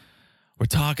 but we're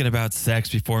talking about sex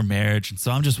before marriage. And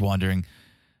so I'm just wondering,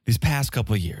 these past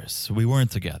couple of years, we weren't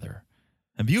together.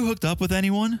 Have you hooked up with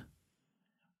anyone?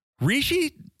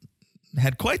 Rishi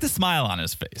had quite the smile on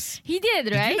his face. He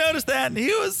did, right? Did you notice that?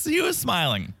 He was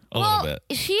smiling. a little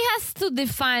bit. She has to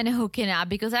define hooking up,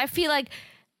 because I feel like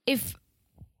if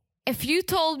you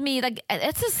told me, like,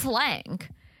 it's a slang.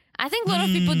 I think a lot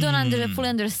of people don't fully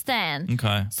understand.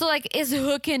 Okay. So, like, is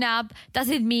hooking up, does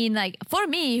it mean, like, for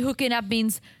me, hooking up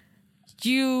means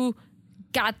you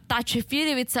got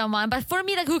touchy-feely with someone. But for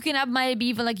me, like, hooking up might be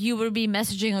even like you will be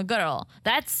messaging a girl.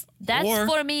 That's Or-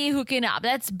 for me, hooking up.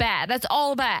 That's bad. That's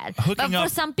all bad. Hooking but up-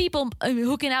 for some people,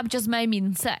 hooking up just might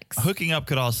mean sex. Hooking up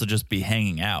could also just be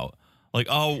hanging out. Like,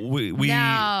 oh, we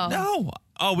No.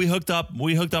 Oh, we hooked up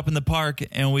in the park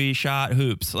and we shot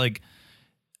hoops. Like,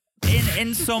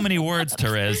 in so many words,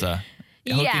 Teresa.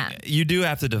 Yeah. You do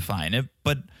have to define it,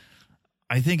 but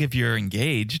I think if you're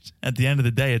engaged, at the end of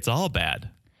the day, it's all bad.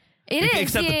 It is.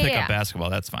 Except the yeah, pickup yeah. basketball,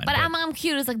 that's fine. But I'm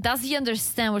curious, like, does he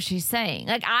understand what she's saying?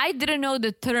 Like, I didn't know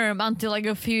the term until like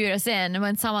a few years in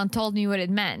when someone told me what it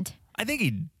meant. I think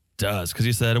he does, because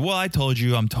he said, well, I told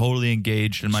you I'm totally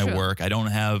engaged in my True. work. I don't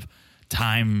have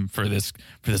time for this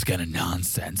kind of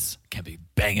nonsense. Can't be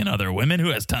banging other women. Who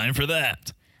has time for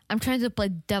that? I'm trying to play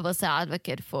devil's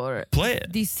advocate for Play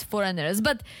it. these foreigners,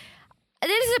 but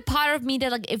there is a part of me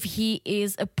that, like, if he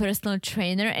is a personal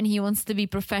trainer and he wants to be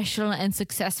professional and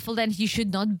successful, then he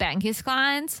should not bang his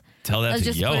clients. Tell that Let's to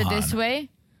just Johan, put it this way.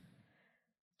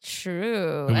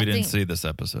 True. who we I didn't think see this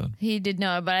episode. he did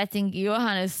know, but I think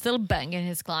Johan is still banging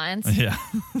his clients. Yeah.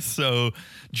 So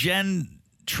Jen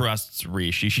trusts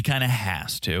Rishi. She kind of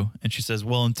has to. And she says,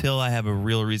 well, until I have a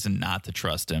real reason not to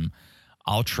trust him,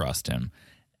 I'll trust him.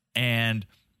 And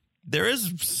there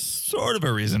is sort of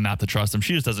a reason not to trust him.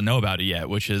 She just doesn't know about it yet,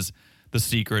 which is the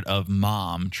secret of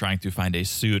mom trying to find a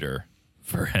suitor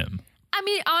for him. I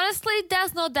mean, honestly,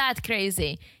 that's not that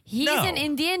crazy. He's No. an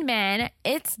Indian man.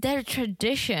 It's their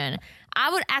tradition.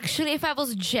 I would actually, if I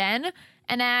was Jen,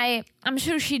 and I'm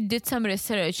sure she did some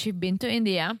research, she'd been to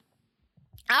India,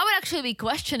 I would actually be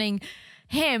questioning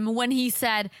him when he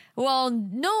said, well,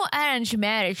 no arranged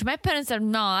marriage. My parents are,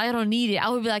 no, I don't need it. I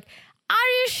would be like, are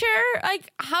you sure?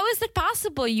 Like, how is that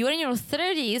possible? You're in your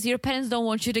 30s. Your parents don't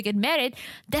want you to get married.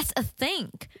 That's a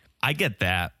thing. I get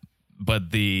that.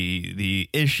 But the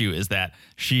issue is that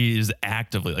she's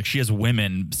actively, like, she has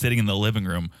women sitting in the living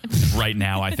room right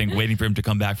now, I think, waiting for him to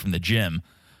come back from the gym.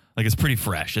 Like, it's pretty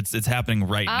fresh. It's happening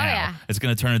right now. Yeah. It's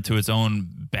going to turn into its own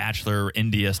Bachelor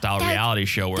India style reality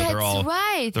show where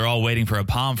they're all waiting for a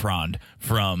palm frond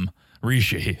from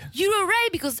Rishi. You were right,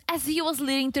 because as he was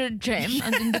leading to the gym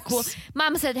and in the cool,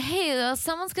 mom said, hey,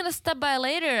 someone's going to stop by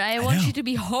later. I want know. you to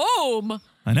be home.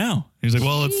 I know. He's like,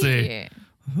 well, let's see. Yeah.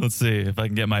 Let's see if I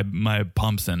can get my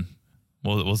pumps in.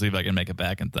 We'll see if I can make it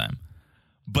back in time.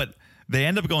 But they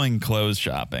end up going clothes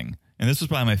shopping. And this was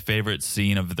probably my favorite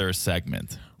scene of their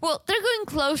segment. Well, they're going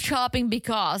clothes shopping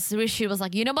because Rishi was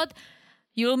like, you know what?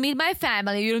 You'll meet my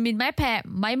family. You'll meet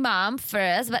my mom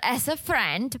first, but as a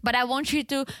friend. But I want you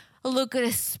to look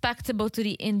respectable to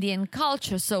the Indian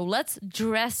culture. So let's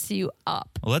dress you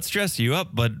up. Let's dress you up,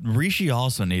 but Rishi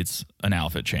also needs an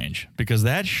outfit change because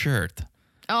that shirt,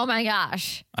 Oh my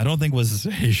gosh. I don't think was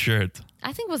his shirt.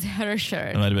 I think it was her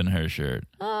shirt. It might have been her shirt.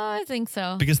 Oh, I think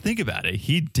so. Because think about it.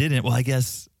 He didn't, well, I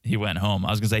guess he went home. I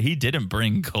was going to say he didn't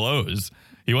bring clothes.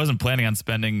 He wasn't planning on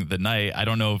spending the night. I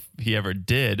don't know if he ever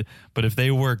did, but if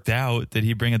they worked out, did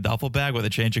he bring a duffel bag with a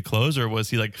change of clothes, or was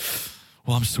he like,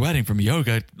 well, I'm sweating from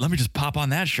yoga. Let me just pop on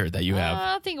that shirt that you have.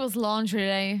 I think it was laundry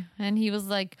day. And he was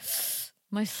like,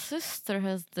 my sister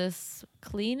has this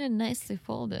clean and nicely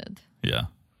folded. Yeah.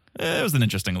 It was an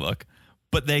interesting look.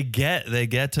 But they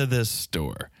get to this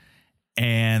store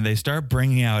and they start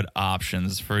bringing out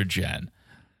options for Jen.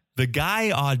 The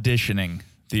guy auditioning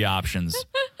the options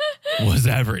was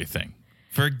everything.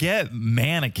 Forget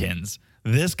mannequins.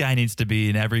 This guy needs to be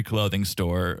in every clothing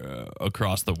store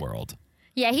across the world.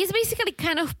 Yeah, he's basically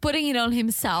kind of putting it on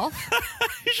himself.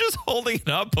 He's just holding it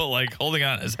up, but like holding it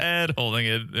on his head, holding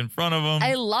it in front of him.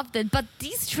 I loved it, but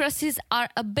these dresses are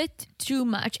a bit too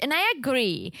much, and I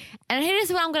agree. And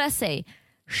here's what I'm gonna say: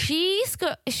 she's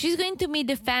going to meet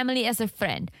the family as a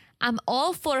friend. I'm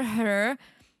all for her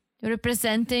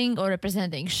representing,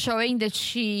 showing that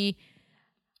she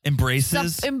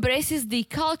embraces the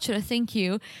culture. Thank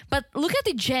you. But look at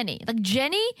the Jenny. Like,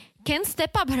 Jenny can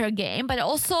step up her game, but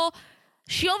also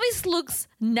she always looks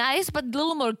nice, but a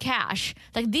little more cash.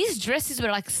 Like, these dresses were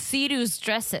like serious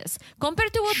dresses.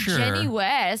 Compared to what Sure. Jenny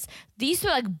wears, these were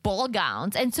like ball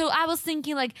gowns. And so I was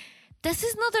thinking, like, this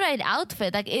is not the right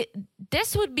outfit. Like,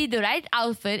 this would be the right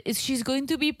outfit if she's going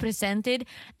to be presented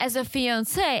as a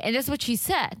fiancé. And that's what she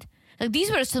said. Like,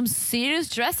 these were some serious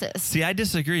dresses. See, I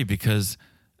disagree because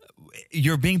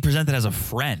you're being presented as a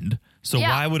friend. So Yeah.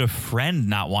 why would a friend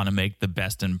not want to make the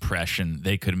best impression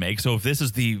they could make? So if this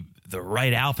is the the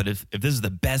right outfit, if this is the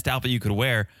best outfit you could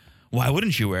wear, why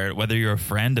wouldn't you wear it? Whether you're a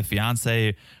friend, a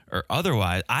fiance, or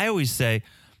otherwise. I always say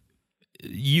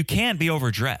you can't be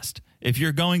overdressed. If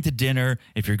you're going to dinner,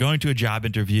 if you're going to a job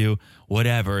interview,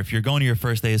 whatever, if you're going to your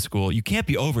first day of school, you can't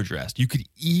be overdressed. You could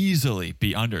easily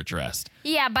be underdressed.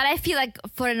 Yeah, but I feel like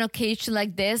for an occasion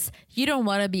like this, you don't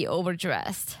want to be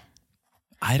overdressed.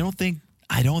 I don't think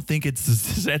it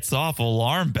sets off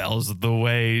alarm bells the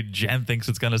way Jen thinks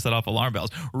it's going to set off alarm bells.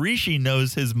 Rishi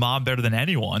knows his mom better than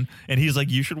anyone, and he's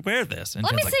like, you should wear this. And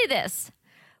Let Jen's me say this.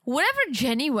 Whatever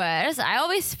Jenny wears, I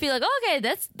always feel like, okay,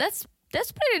 that's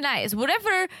pretty nice.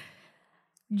 Whatever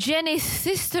Jenny's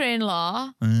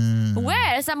sister-in-law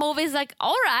wears, I'm always like,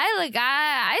 all right, like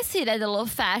I see that a little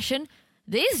fashion.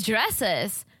 These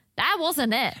dresses, that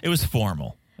wasn't it. It was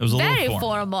formal. It was a Very little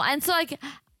formal. And so like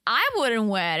I wouldn't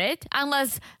wear it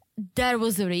unless there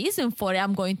was a reason for it.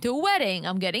 I'm going to a wedding.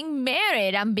 I'm getting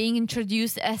married. I'm being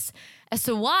introduced as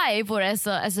a wife or as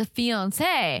a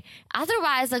fiance.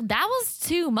 Otherwise, like that was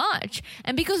too much.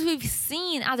 And because we've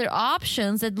seen other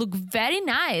options that look very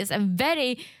nice and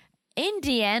very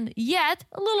Indian, yet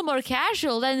a little more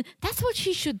casual, then that's what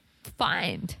she should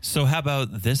find. So how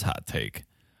about this hot take?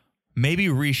 Maybe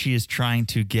Rishi is trying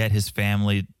to get his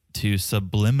family to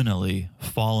subliminally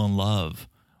fall in love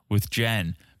with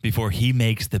Jen before he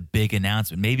makes the big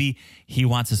announcement. Maybe he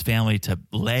wants his family to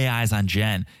lay eyes on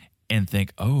Jen and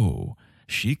think, oh,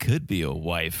 she could be a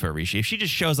wife for Rishi. If she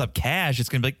just shows up cash, it's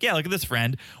going to be like, yeah, look at this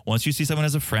friend. Once you see someone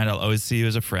as a friend, I'll always see you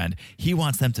as a friend. He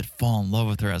wants them to fall in love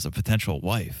with her as a potential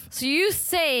wife. So you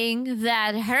saying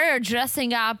that her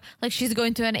dressing up like she's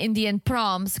going to an Indian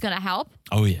prom is going to help?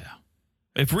 Oh, yeah.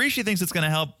 If Rishi thinks it's going to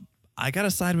help, I got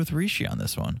to side with Rishi on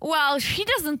this one. Well, she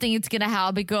doesn't think it's going to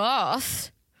help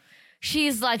because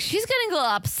she's getting a little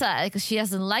upset because she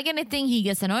doesn't like anything. He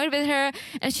gets annoyed with her.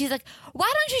 And she's like,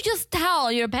 why don't you just tell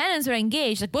your parents are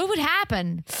engaged? Like, what would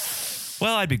happen?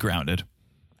 Well, I'd be grounded.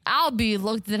 I'll be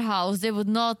locked in the house. They would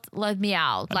not let me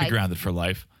out. I'd be grounded for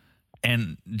life.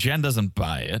 And Jen doesn't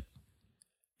buy it.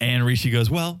 And Rishi goes,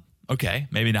 well, okay,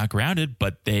 maybe not grounded,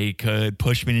 but they could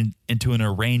push me into an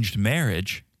arranged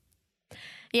marriage.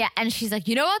 Yeah, and she's like,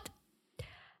 you know what?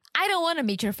 I don't want to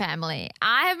meet your family.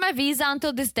 I have my visa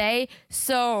until this day,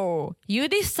 so you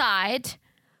decide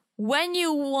when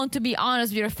you want to be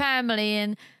honest with your family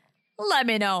and let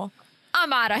me know.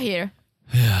 I'm out of here.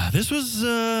 Yeah, this was,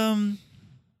 I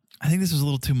think this was a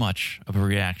little too much of a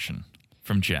reaction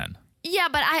from Jen. Yeah,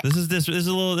 but This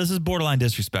is borderline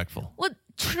disrespectful. Well,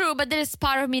 true, but there's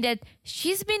part of me that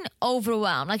she's been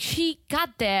overwhelmed. Like she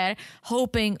got there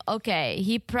hoping,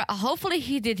 okay, hopefully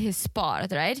he did his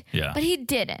part, right? Yeah. But he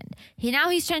didn't.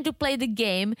 He's trying to play the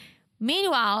game.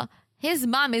 Meanwhile, his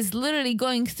mom is literally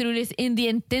going through this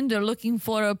Indian Tinder looking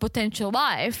for a potential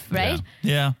wife, right?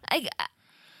 Yeah.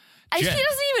 She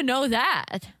doesn't even know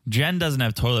that. Jen doesn't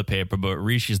have toilet paper, but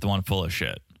Rishi's the one full of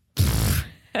shit.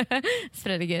 It's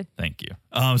pretty good. Thank you.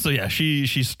 So yeah,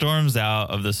 she storms out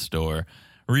of the store.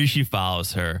 Rishi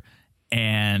follows her,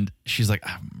 and she's like,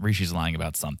 Rishi's lying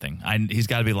about something. He's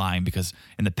got to be lying because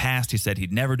in the past he said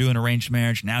he'd never do an arranged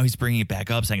marriage. Now he's bringing it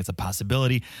back up, saying it's a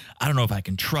possibility. I don't know if I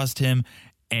can trust him.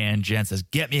 And Jen says,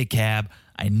 get me a cab.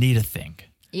 I need a think.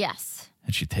 Yes.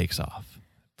 And she takes off.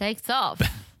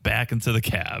 Back into the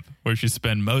cab, where she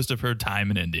spent most of her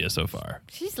time in India so far.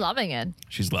 She's loving it.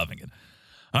 She's loving it.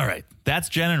 All right. That's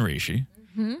Jen and Rishi.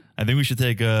 Mm-hmm. I think we should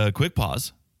take a quick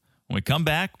pause. When we come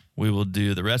back, we will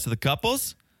do the rest of the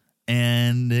couples,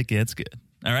 and it gets good.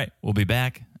 All right. We'll be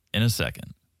back in a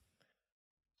second.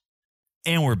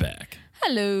 And we're back.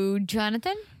 Hello,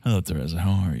 Jonathan. Hello, Teresa.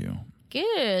 How are you?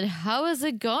 Good. How is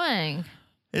it going?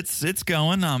 It's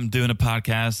going. I'm doing a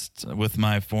podcast with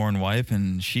my foreign wife,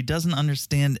 and she doesn't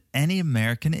understand any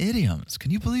American idioms.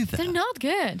 Can you believe that? They're not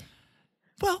good.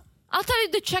 Well, I'll tell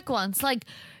you the Czech ones. Like,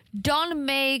 don't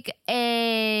make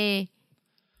a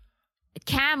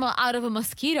camel out of a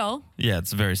mosquito. Yeah,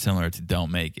 it's very similar to don't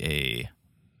make a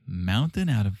mountain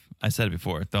out of... I said it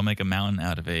before. Don't make a mountain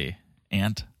out of a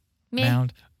ant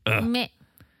mound.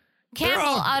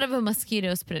 Camel out of a mosquito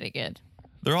is pretty good.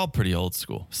 They're all pretty old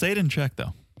school. Say it in Czech,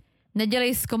 though.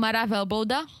 Nedělej z komara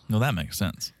velbouda. No, that makes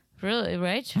sense. Really,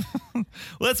 right?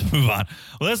 Let's move on.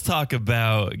 Let's talk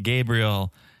about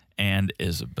Gabriel and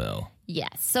Isabel.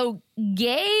 Yes. So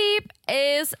Gabe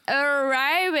is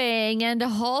arriving and the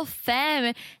whole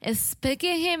fam is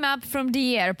picking him up from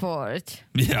the airport.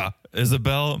 Yeah.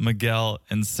 Isabel, Miguel,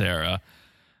 and Sarah.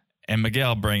 And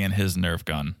Miguel bringing his Nerf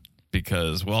gun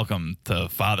because welcome to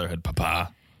fatherhood,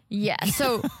 papa. Yeah,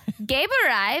 so Gabe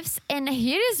arrives, and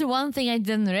here is one thing I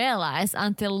didn't realize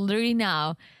until literally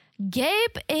now.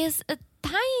 Gabe is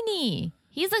tiny.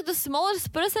 He's like the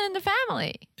smallest person in the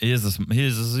family.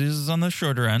 He's on the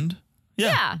shorter end.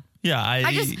 Yeah.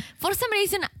 I just, for some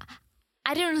reason,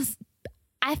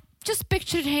 I just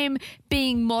pictured him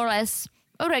being more or less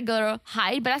a regular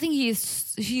height, but I think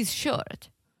he's short.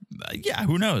 Yeah,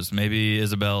 who knows? Maybe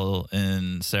Isabel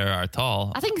and Sarah are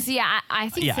tall. I think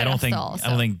Sarah's tall. I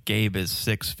don't think Gabe is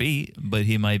 6 feet, but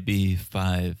he might be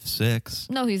 5'6".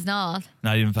 No, he's not.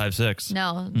 Not even 5'6".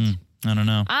 No. I don't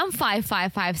know. I'm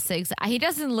 5'5", 5'6". He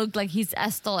doesn't look like he's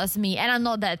as tall as me, and I'm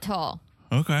not that tall.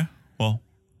 Okay. Well,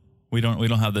 we don't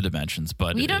have the dimensions,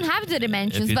 but we don't have the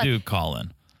dimensions. If you but do, call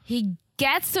in. He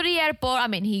gets to the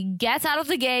airport. He gets out of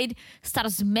the gate,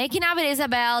 starts making out with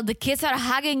Isabel. The kids are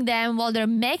hugging them while they're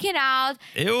making out.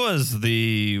 It was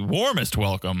the warmest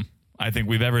welcome I think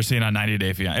we've ever seen on 90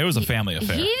 Day Fiancé. It was a family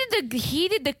affair. He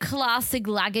did the classic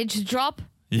luggage drop.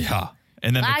 Yeah.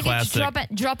 And then luggage the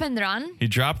classic drop and run. He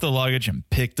dropped the luggage and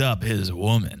picked up his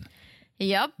woman.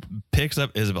 Yep. Picks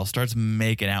up Isabel, starts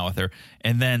making out with her,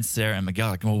 and then Sarah and Miguel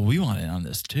are like, well, we want in on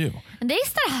this too. And they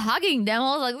start hugging them.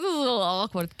 I was like, this is a little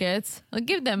awkward, kids. Like,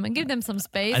 give them some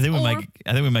space. I think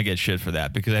we might get shit for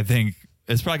that because I think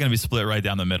it's probably going to be split right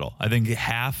down the middle. I think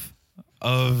half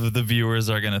of the viewers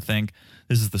are going to think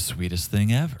this is the sweetest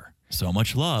thing ever. So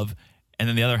much love. And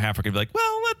then the other half are going to be like,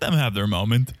 well, let them have their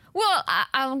moment. Well,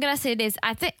 I'm going to say this.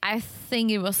 I think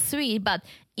it was sweet, but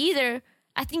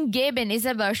I think Gabe and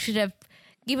Isabel should have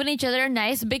given each other a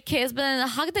nice big kiss, but then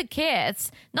hug the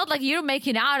kids. Not like you're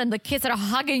making out and the kids are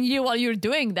hugging you while you're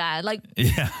doing that. Like,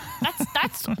 yeah,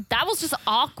 that was just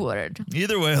awkward.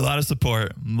 Either way, a lot of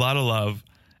support, a lot of love.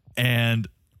 And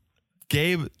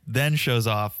Gabe then shows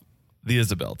off the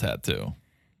Isabel tattoo.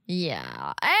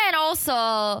 Yeah. And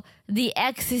also the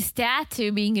ex's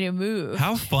tattoo being removed.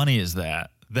 How funny is that?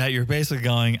 That you're basically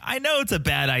going, I know it's a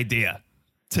bad idea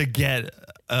to get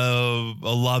a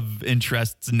love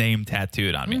interest's name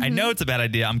tattooed on me. Mm-hmm. I know it's a bad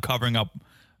idea. I'm covering up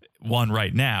one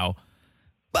right now.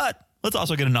 But let's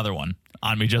also get another one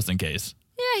on me just in case.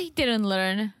 Yeah, he didn't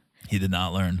learn. He did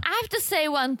not learn. I have to say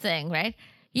one thing, right?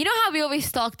 You know how we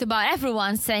always talked about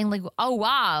everyone saying like, oh,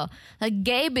 wow, like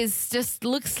Gabe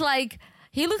looks like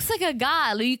a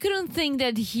guy. Like, you couldn't think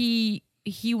that he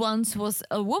once was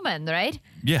a woman, right?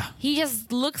 Yeah. He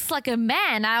just looks like a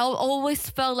man. I always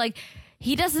felt like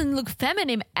he doesn't look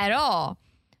feminine at all.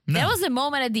 No. There was a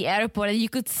moment at the airport and you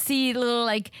could see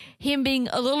him being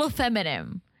a little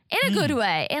feminine in a good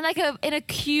way, in a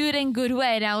cute and good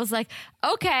way. And I was like,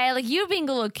 okay, like you're being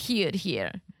a little cute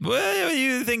here. Well,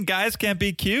 you think guys can't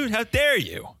be cute? How dare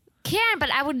you? Can,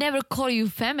 but I would never call you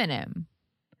feminine.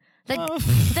 Like,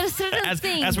 there's certain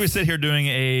things. As we sit here doing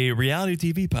a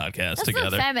reality TV podcast together.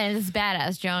 That's not feminine. It's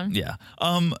badass, John. Yeah.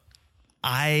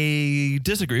 I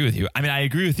disagree with you. I mean, I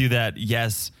agree with you that,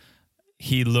 yes,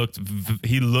 he looks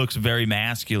very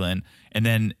masculine. And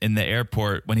then in the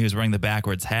airport, when he was wearing the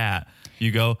backwards hat,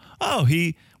 you go, oh,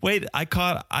 I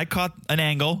caught an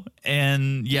angle.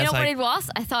 And yes, you know what it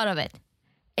was? I thought of it.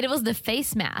 It was the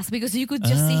face mask because you could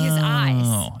just see his eyes.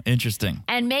 Oh, interesting.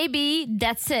 And maybe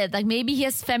that's it. Like maybe he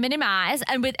has feminine eyes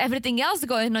and with everything else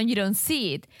going on, you don't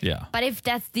see it. Yeah. But if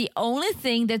that's the only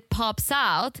thing that pops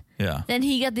out, then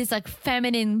he got this like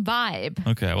feminine vibe.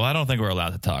 Okay. Well, I don't think we're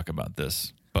allowed to talk about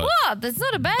this. But what? That's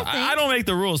not a bad thing. I don't make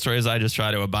the rules, Trace. I just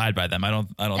try to abide by them. I don't.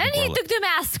 And think he took the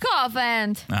mask off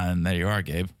and there you are,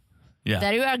 Gabe. Yeah.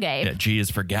 There you are, Gabe. Yeah, G is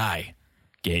for guy,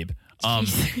 Gabe.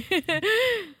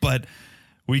 But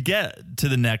we get to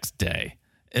the next day.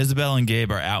 Isabel and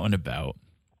Gabe are out and about.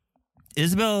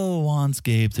 Isabel wants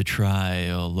Gabe to try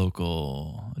a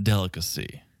local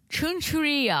delicacy.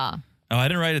 Chunchuria. Oh, I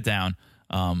didn't write it down.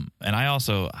 And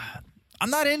I'm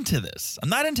not into this. I'm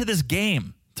not into this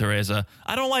game, Teresa.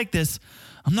 I don't like this.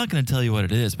 I'm not going to tell you what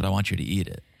it is, but I want you to eat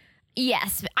it.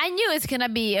 Yes, I knew it's going to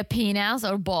be a penis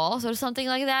or balls or something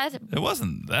like that. It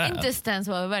wasn't that. In distance,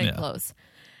 well, very close.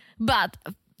 But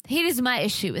here is my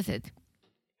issue with it.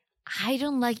 I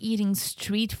don't like eating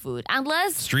street food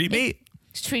unless street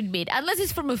meat, unless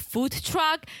it's from a food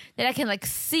truck that I can like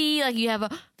see, like you have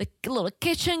the little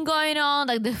kitchen going on,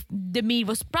 like the meat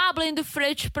was probably in the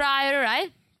fridge prior,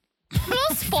 right?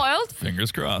 Not spoiled.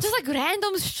 Fingers crossed. Just like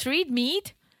random street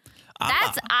meat.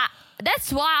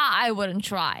 That's why I wouldn't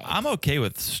try. I'm okay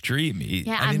with street meat.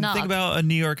 Yeah, I mean, think about a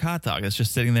New York hot dog. It's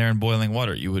just sitting there in boiling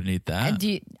water. You wouldn't eat that?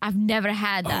 I've never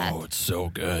had that. Oh, it's so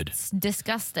good. It's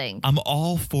disgusting. I'm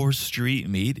all for street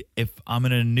meat. If I'm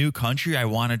in a new country, I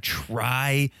want to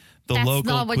try the local cuisine.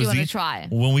 That's not what you want to try.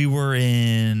 When we were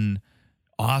in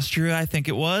Austria, I think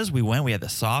it was, we had the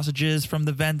sausages from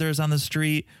the vendors on the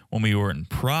street. When we were in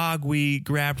Prague, we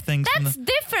grabbed things. That's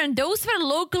different. Those were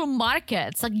local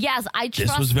markets. Like, yes, I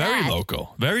trust This was very that.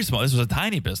 local, very small. This was a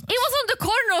tiny business. It was on the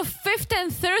corner of 5th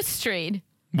and 3rd Street.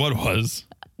 What was?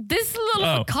 This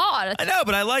little cart. I know,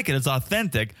 but I like it. It's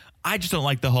authentic. I just don't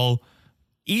like the whole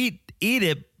eat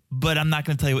it, but I'm not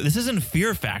going to tell you what. This isn't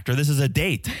Fear Factor. This is a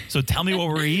date. So tell me what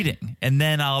we're eating. And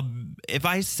then if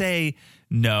I say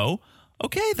no,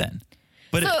 okay then.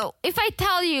 But so if I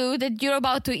tell you that you're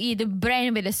about to eat a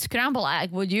brain with a scrambled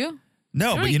egg, would you?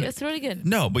 No, It's really good.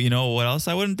 No, but you know what else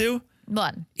I wouldn't do?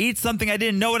 What? Eat something I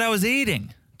didn't know what I was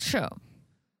eating. True.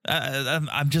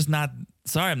 I'm just not,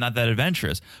 sorry, I'm not that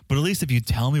adventurous. But at least if you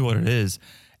tell me what it is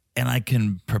and I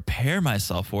can prepare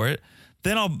myself for it,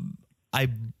 then I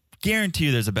guarantee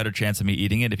you there's a better chance of me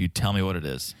eating it if you tell me what it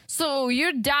is. So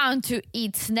you're down to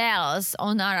eat snails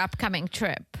on our upcoming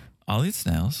trip. I'll eat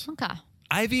snails. Okay.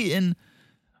 I've eaten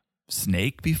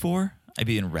snake before. I've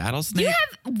eaten rattlesnake. You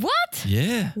have what?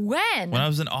 Yeah. When? When I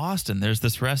was in Austin, there's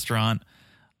this restaurant.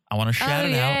 I want to shout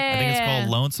it out. I think it's called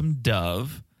Lonesome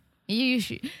Dove.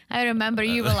 I remember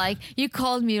you were like, you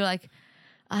called me like,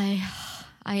 I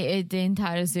ate the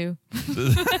entire zoo.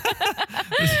 This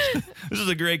is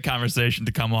a great conversation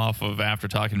to come off of after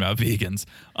talking about vegans.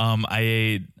 I'm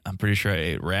pretty sure I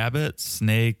ate rabbit,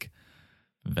 snake,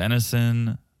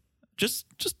 venison, just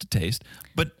to taste.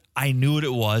 But I knew what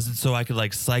it was, and so I could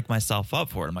like psych myself up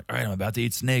for it. I'm like, all right, I'm about to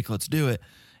eat snake. Let's do it.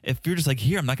 If you're just like,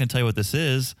 here, I'm not going to tell you what this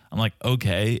is. I'm like,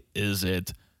 okay, is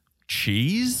it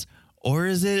cheese or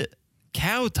is it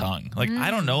cow tongue? Like, I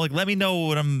don't know. Like, let me know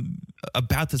what I'm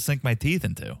about to sink my teeth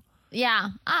into. Yeah,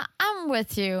 I'm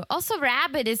with you. Also,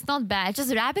 rabbit is not bad.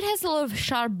 Just rabbit has a lot of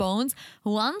sharp bones.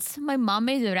 Once my mom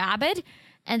made a rabbit,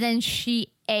 and then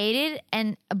she ate it,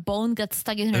 and a bone got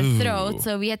stuck in her throat,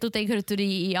 so we had to take her to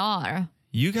the ER.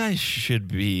 You guys should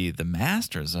be the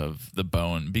masters of the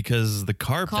bone because the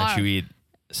carp that you eat,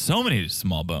 so many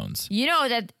small bones. You know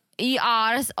that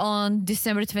ERs on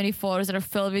December 24th are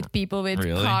filled with people with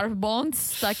carp bones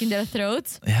stuck in their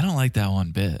throats? Yeah, I don't like that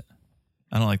one bit.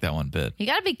 You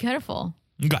gotta be careful.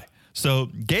 Okay, so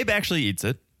Gabe actually eats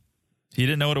it. He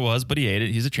didn't know what it was, but he ate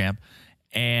it. He's a champ.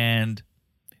 And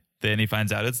then he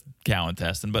finds out it's cow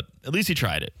intestine, but at least he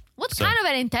tried it. What kind of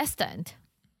an intestine?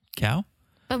 Cow?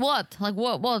 But what? Like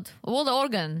what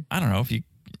organ? I don't know if you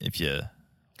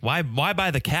why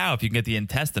buy the cow if you can get the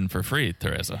intestine for free,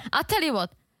 Teresa? I'll tell you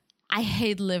what. I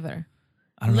hate liver.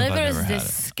 I don't know liver if I've is ever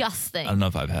disgusting. I don't know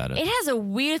if I've had it. It has a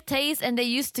weird taste, and they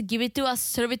used to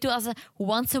serve it to us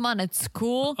once a month at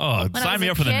school. Oh, sign me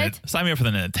up for the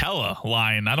Nutella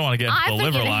line. I don't want to get the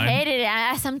liver line. I hated it.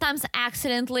 I sometimes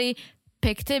accidentally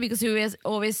picked it because we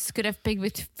always could have picked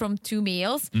it from 2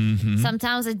 meals. Mm-hmm.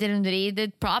 Sometimes I didn't read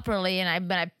it properly, and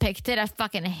when I picked it, I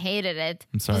fucking hated it.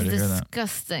 I'm sorry to hear that. It was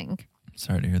disgusting.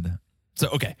 Sorry to hear that. So,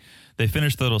 okay, they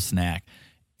finished the little snack,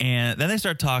 and then they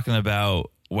start talking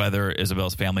about whether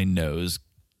Isabel's family knows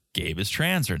Gabe is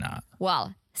trans or not.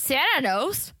 Well, Sarah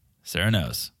knows. Sarah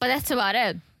knows. But that's about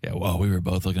it. Yeah, well, we were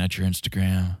both looking at your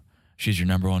Instagram. She's your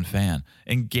 #1 fan.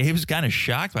 And Gabe's kind of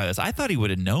shocked by this. I thought he would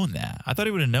have known that. I thought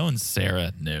he would have known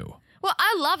Sarah knew. Well,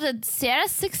 I love that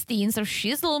Sarah's 16, so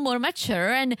she's a little more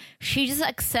mature, and she just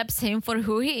accepts him for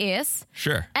who he is.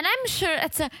 Sure. And I'm sure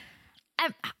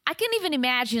I can even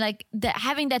imagine like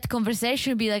having that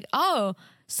conversation would be like, oh,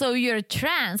 so you're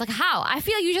trans. Like how? I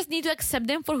feel like you just need to accept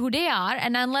them for who they are.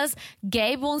 And unless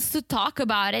Gabe wants to talk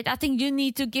about it, I think you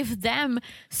need to give them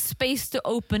space to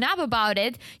open up about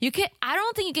it. I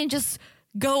don't think you can just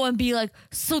go and be like,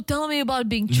 so tell me about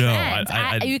being trans.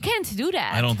 No, you can't do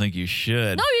that. I don't think you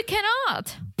should. No, you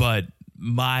cannot. But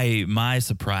my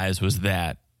surprise was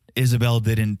that Isabel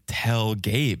didn't tell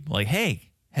Gabe, like,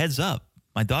 hey, heads up.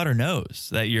 My daughter knows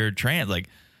that you're trans. Like,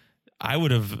 I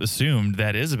would have assumed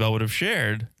that Isabel would have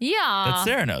shared that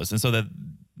Sarah knows. And so that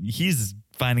he's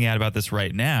finding out about this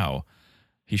right now.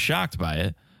 He's shocked by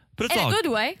it. But it's in all a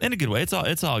good way. In a good way.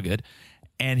 It's all good.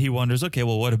 And he wonders, okay,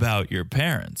 well, what about your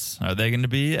parents? Are they going to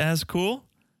be as cool?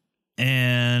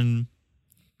 And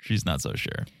she's not so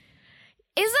sure.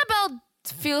 Isabel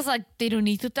feels like they don't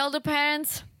need to tell the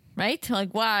parents, right?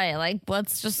 Like, why? Like,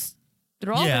 what's just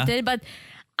wrong with it? But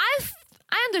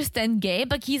I understand Gabe,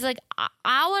 but he's like,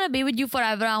 I want to be with you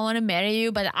forever. I want to marry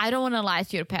you, but I don't want to lie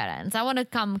to your parents. I want to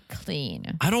come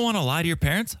clean. I don't want to lie to your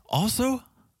parents. Also,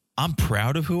 I'm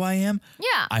proud of who I am.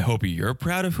 Yeah. I hope you're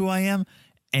proud of who I am.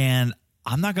 And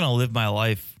I'm not going to live my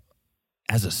life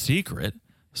as a secret.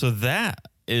 So that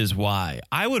is why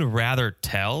I would rather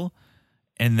tell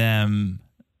and then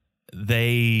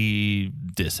they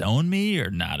disown me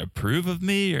or not approve of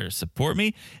me or support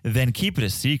me than keep it a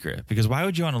secret. Because why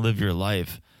would you want to live your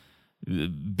life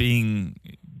being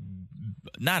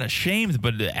not ashamed,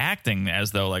 but acting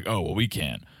as though like, oh, well, we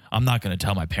can't. I'm not going to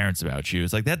tell my parents about you.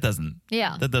 It's like that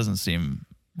doesn't seem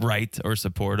right or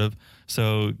supportive.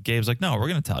 So Gabe's like, no, we're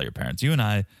going to tell your parents. You and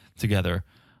I together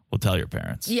will tell your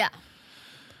parents. Yeah.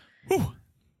 Whew.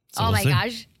 So Oh we'll my see.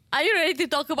 gosh. Are you ready to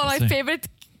talk about We'll my see. favorite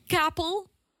couple?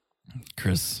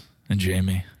 Chris and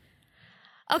Jamie.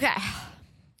 Okay.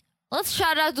 Let's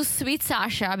shout out to Sweet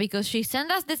Sasha because she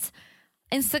sent us this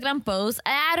Instagram post.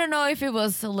 And I don't know if it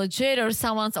was legit or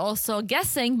someone's also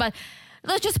guessing, but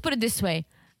let's just put it this way.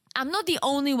 I'm not the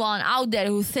only one out there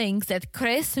who thinks that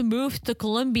Chris moved to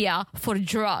Colombia for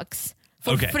drugs.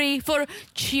 For Okay. free, for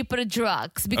cheaper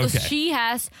drugs. Because Okay. she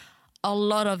has a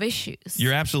lot of issues.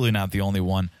 You're absolutely not the only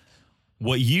one.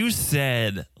 What you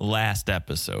said last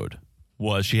episode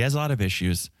was she has a lot of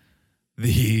issues.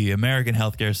 The American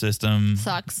healthcare system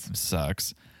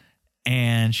sucks.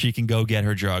 And she can go get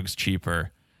her drugs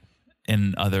cheaper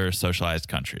in other socialized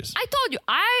countries. I told you,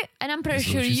 and I'm pretty This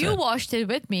is sure what she you said. watched it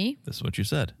with me This is what you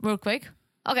said. real quick.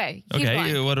 Okay, keep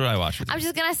Okay, going. what did I watch with you? I'm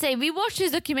just gonna say we watched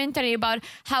this documentary about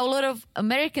how a lot of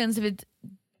Americans with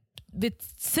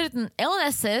certain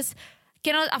illnesses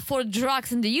cannot afford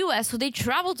drugs in the US, so they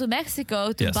travel to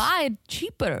Mexico to Yes. buy it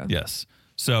cheaper. Yes.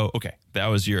 So, okay, that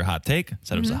was your hot take.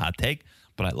 Said it was a hot take,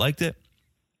 but I liked it.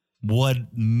 What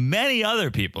many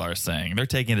other people are saying, they're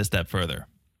taking it a step further.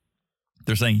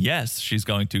 They're saying, yes, she's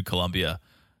going to Colombia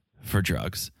for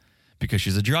drugs because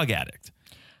she's a drug addict.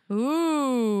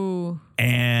 Ooh.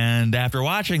 And after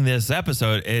watching this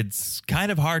episode, it's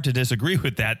kind of hard to disagree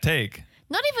with that take.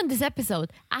 Not even this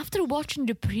episode. After watching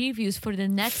the previews for the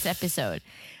next episode,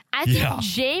 I think Yeah.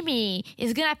 Jamie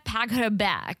is gonna pack her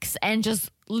bags and just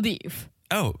leave.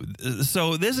 Oh,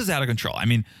 so this is out of control. I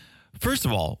mean, first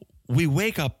of all, we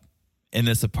wake up in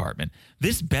this apartment.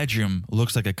 This bedroom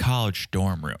looks like a college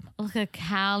dorm room. Like a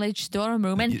college dorm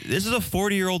room. And This is a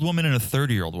 40-year-old woman and a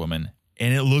 30-year-old woman,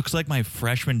 and it looks like my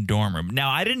freshman dorm room. Now,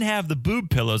 I didn't have the boob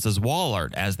pillows as wall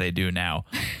art as they do now.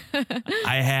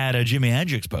 I had a Jimi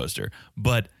Hendrix poster,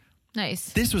 but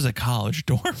nice. this was a college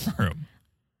dorm room.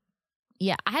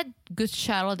 Yeah, I had Good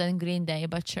Charlotte and Green Day,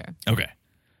 but sure. Okay.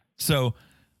 So,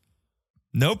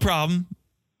 no problem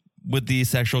with the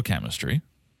sexual chemistry.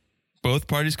 Both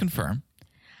parties confirm.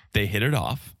 They hit it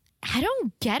off. I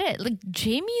don't get it. Like,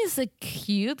 Jamie is a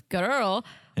cute girl.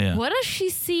 Yeah. What is she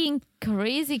seeing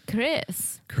Crazy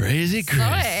Chris? Crazy Chris.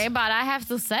 Sorry, but I have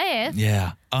to say it.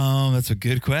 Yeah. That's a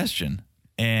good question.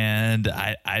 And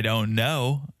I don't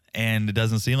know. And it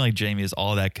doesn't seem like Jamie is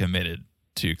all that committed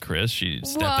to Chris. She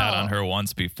stepped out on her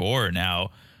once before.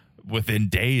 Now, within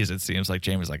days, it seems like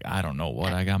Jamie's like, I don't know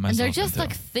what I got And myself they're just into.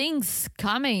 like things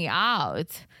coming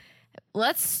out.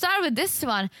 Let's start with this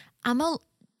one.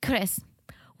 Chris.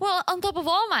 Well, on top of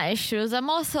all my issues, I'm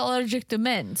also allergic to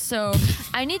mint. So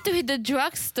I need to hit the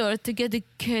drugstore to get a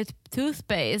good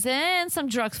toothpaste and some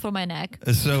drugs for my neck.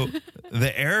 So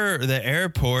the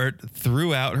airport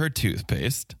threw out her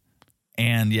toothpaste.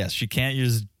 And yes, she can't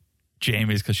use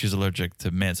Jamie's because she's allergic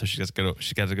to mint. So she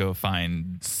got to go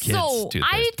find kids' So,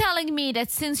 toothpaste. are you telling me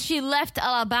that since she left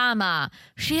Alabama,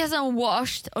 she hasn't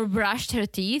washed or brushed her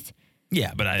teeth?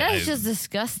 Yeah, but That's just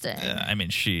disgusting. I mean,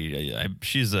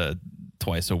 she's a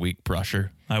twice a week brusher,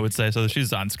 I would say. So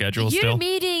she's on schedule You're still.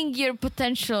 meeting your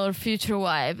potential future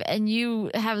wife, and you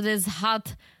have this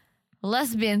hot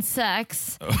lesbian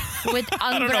sex with unbrushed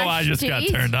I don't know why I just teeth. got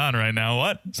turned on right now.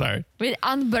 What? Sorry. With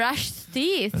unbrushed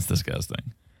teeth. That's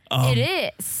disgusting.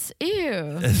 It is.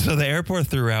 Ew. So the airport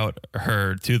threw out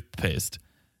her toothpaste,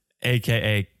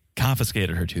 a.k.a.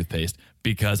 confiscated her toothpaste,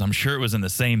 because I'm sure it was in the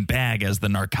same bag as the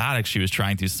narcotics she was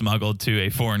trying to smuggle to a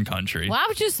foreign country. Why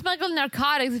would you smuggle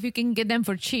narcotics if you can get them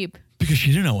for cheap? Because she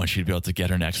didn't know when she'd be able to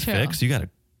get her next True. fix.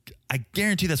 I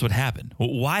guarantee that's what happened.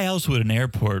 Why else would an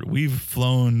airport? We've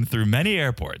flown through many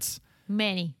airports.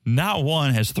 Many. Not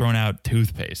one has thrown out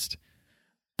toothpaste,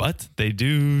 but they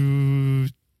do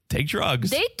take drugs.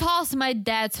 They tossed my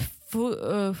dad's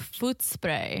foot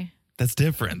spray. That's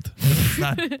different.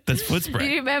 That's foot Do spray.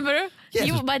 you remember?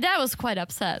 Yeah, My dad was quite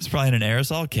upset. It's probably in an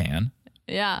aerosol can.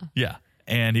 Yeah. Yeah.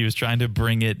 And he was trying to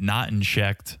bring it not in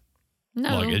checked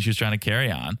No. luggage. He was trying to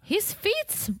carry on. His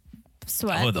feet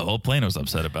sweat. Oh, the whole plane was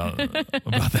upset about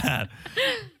that.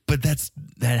 But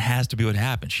that has to be what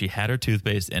happened. She had her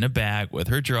toothpaste in a bag with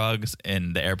her drugs,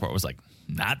 and the airport was like,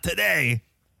 not today,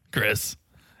 Chris.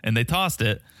 And they tossed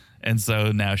it. And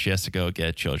so now she has to go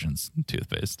get children's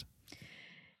toothpaste.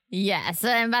 Yes,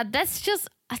 but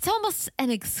it's almost an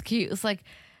excuse. Like,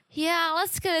 yeah,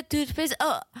 let's get a toothpaste.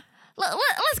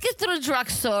 Let's get to the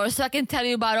drugstore so I can tell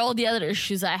you about all the other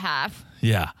issues I have.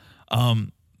 Yeah.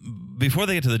 Before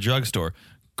they get to the drugstore,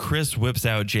 Chris whips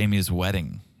out Jamie's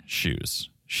wedding shoes.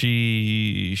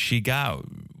 She got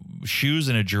shoes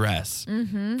and a dress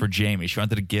for Jamie. She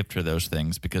wanted to gift her those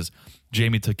things because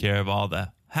Jamie took care of all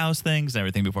the house things and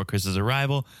everything before Chris's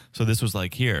arrival. So this was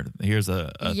like, here's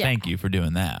a thank you for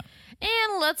doing that.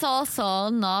 And let's also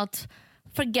not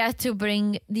forget to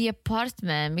bring the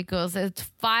apartment because it's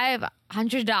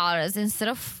 $500 instead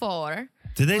of $400.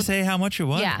 Did they say how much it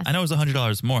was? Yes. I know it was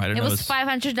 $100 more. I didn't know it was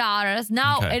 $500.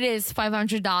 Now Okay. it is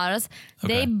 $500.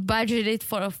 They Okay. budgeted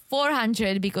for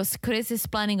 $400 because Chris is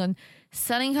planning on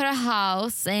selling her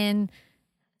house and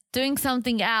doing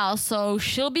something else. So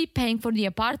she'll be paying for the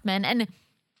apartment. And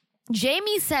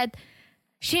Jamie's like,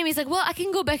 well, I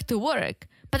can go back to work.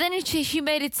 But then she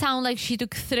made it sound like she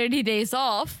took 30 days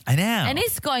off. I know. And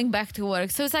is going back to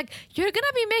work. So it's like, you're going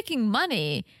to be making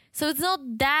money. So it's not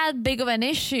that big of an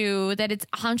issue that it's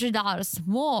 $100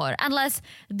 more. Unless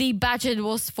the budget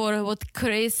was for what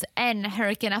Chris and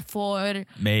her can afford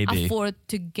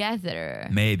together.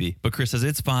 Maybe. But Chris says,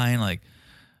 it's fine. Like,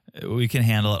 we can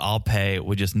handle it. I'll pay.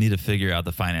 We just need to figure out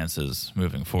the finances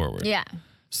moving forward. Yeah.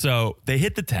 So they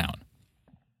hit the town.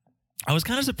 I was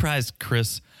kind of surprised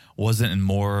Chris wasn't in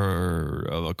more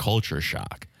of a culture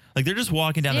shock. Like, they're just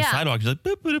walking down the sidewalk. She's like,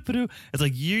 boop, boop, boop, boop. It's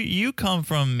like, you come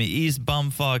from East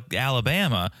Bumfuck,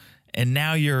 Alabama, and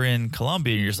now you're in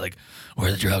Columbia, and you're just like, where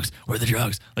are the drugs? Where are the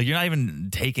drugs? Like, you're not even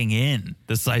taking in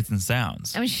the sights and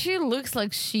sounds. I mean, she looks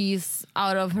like she's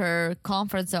out of her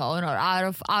comfort zone or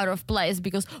out of place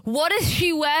because what is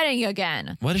she wearing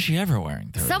again? What is she ever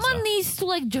wearing, Teresa? Someone needs to,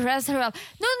 like, dress her up.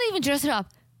 Not even dress her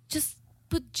up. Just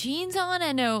put jeans on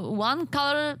and a one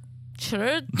color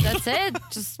shirt. That's it.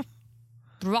 Just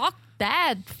rock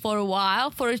that for a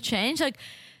while, for a change. Like,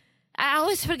 I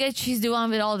always forget she's the one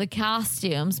with all the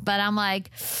costumes, but I'm like,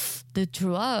 the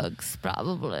drugs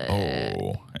probably.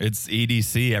 Oh, it's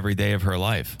EDC every day of her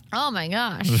life. Oh my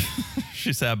gosh.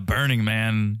 She's at Burning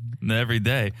Man every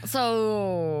day.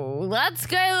 So let's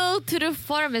go to the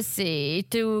pharmacy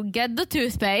to get the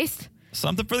toothpaste.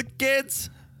 Something for the kids.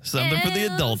 Something for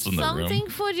the adults in the room. Something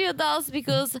for the adults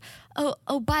because,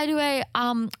 by the way,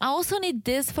 I also need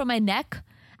this for my neck.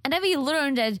 And then we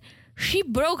learned that she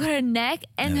broke her neck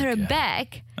and her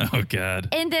back. Oh, God.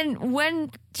 And then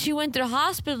when she went to the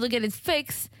hospital to get it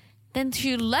fixed, then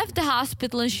she left the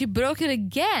hospital and she broke it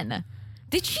again.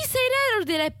 Did she say that or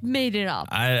did I made it up?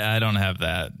 I don't have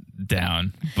that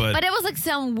down. But it was like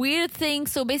some weird thing.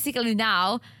 So basically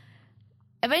now,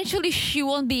 eventually she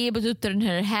won't be able to turn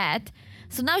her head.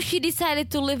 So now she decided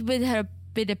to live with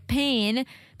the pain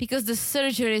because the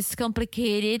surgery is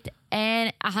complicated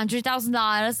and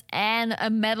 $100,000 and a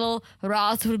metal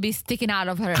rod will be sticking out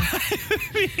of her.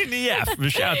 yeah,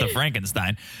 shout out to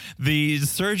Frankenstein. The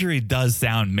surgery does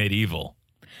sound medieval.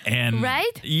 And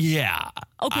right? Yeah.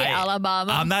 Okay,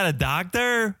 Alabama. I'm not a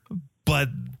doctor, but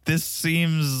this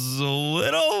seems a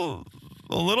little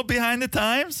behind the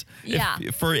times. Yeah.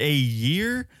 If, for a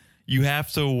year, you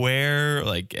have to wear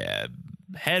like a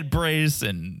head brace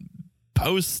and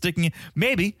posts sticking.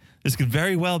 Maybe this could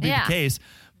very well be the case,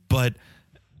 but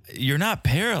you're not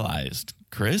paralyzed,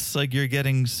 Chris. Like, you're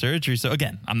getting surgery. So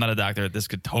again, I'm not a doctor. This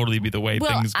could totally be the way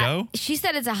things go. She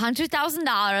said it's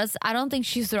 $100,000. I don't think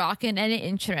she's rocking any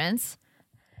insurance.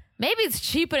 Maybe it's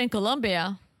cheaper in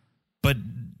Colombia. But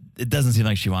it doesn't seem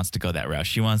like she wants to go that route.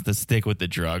 She wants to stick with the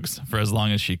drugs for as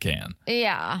long as she can.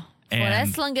 Yeah. For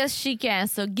as long as she can.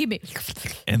 So give me.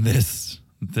 And this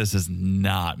is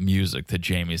not music to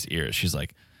Jamie's ears. She's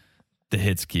like, the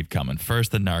hits keep coming.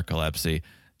 First the narcolepsy,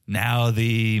 now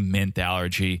the mint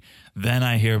allergy. Then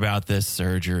I hear about this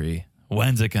surgery.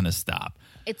 When's it going to stop?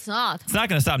 It's not. It's not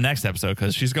going to stop next episode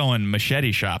because she's going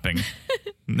machete shopping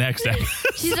next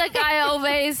episode. She's like, I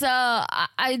always,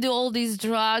 I do all these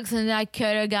drugs and I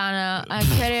carry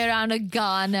around a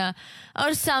gun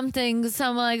or something,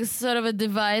 some like sort of a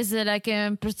device that I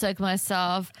can protect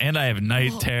myself. And I have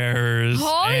night terrors.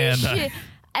 Holy shit.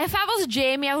 If I was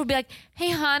Jamie, I would be like,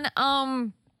 hey, hon,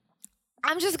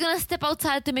 I'm just going to step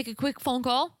outside to make a quick phone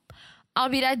call. I'll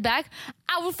be right back.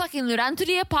 I would fucking run to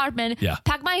the apartment,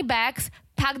 pack my bags,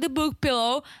 pack the book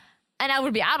pillow, and I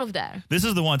would be out of there. This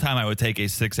is the one time I would take a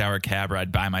 6-hour cab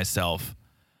ride by myself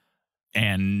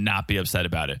and not be upset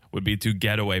about it, would be to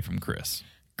get away from Chris.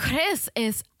 Chris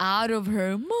is out of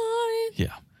her mind.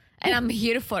 Yeah. And I'm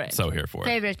here for it. So here for it.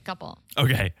 Favorite couple.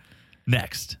 Okay.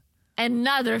 Next.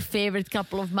 Another favorite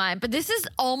couple of mine. But this is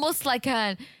almost like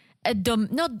not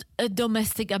a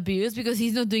domestic abuse because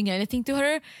he's not doing anything to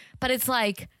her. But it's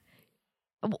like,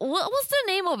 what's the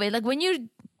name of it? Like when you're,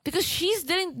 because she's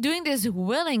doing this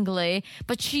willingly,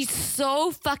 but she's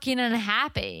so fucking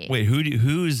unhappy. Wait,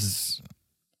 who's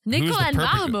Nicole and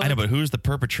Mahmoud. I know, but who's the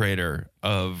perpetrator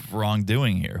of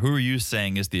wrongdoing here? Who are you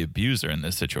saying is the abuser in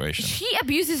this situation? She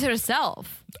abuses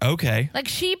herself. Okay. Like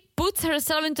she puts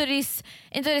herself into this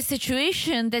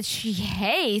situation that she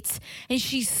hates, and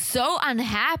she's so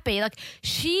unhappy. Like,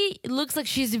 she looks like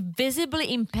she's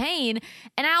visibly in pain,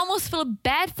 and I almost feel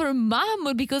bad for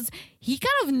Mahmoud because he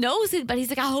kind of knows it, but he's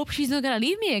like, I hope she's not gonna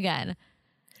leave me again.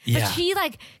 Yeah.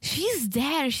 But she's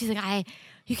there. She's like,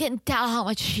 you can tell how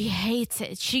much she hates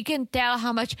it. She can tell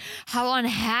how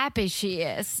unhappy she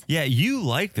is. Yeah, you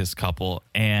like this couple,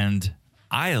 and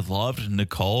I loved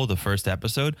Nicole the first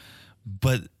episode,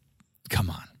 but come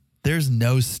on. There's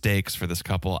no stakes for this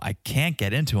couple. I can't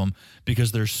get into them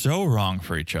because they're so wrong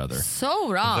for each other. So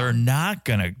wrong. They're not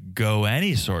going to go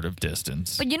any sort of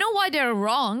distance. But you know why they're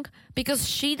wrong? Because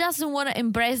she doesn't want to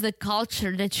embrace the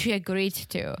culture that she agreed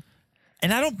to.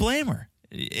 And I don't blame her.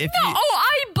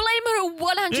 I blame her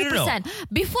 100%. No.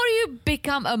 Before you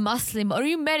become a Muslim or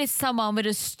you marry someone with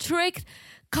a strict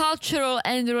cultural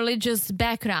and religious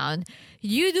background,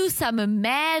 you do some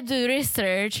mad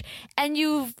research and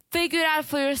you figure out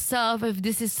for yourself if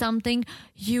this is something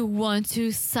you want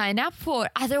to sign up for.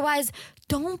 Otherwise,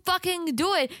 don't fucking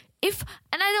do it. And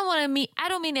I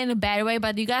don't mean in a bad way,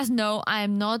 but you guys know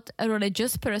I'm not a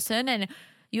religious person, and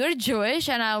you're Jewish,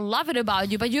 and I love it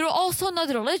about you, but you're also not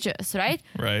religious, right?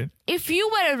 Right. If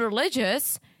you were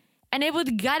religious and it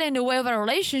would get in the way of a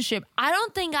relationship, I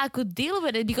don't think I could deal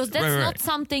with it because that's not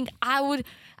something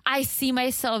I see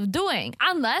myself doing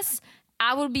unless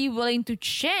I would be willing to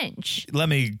change. Let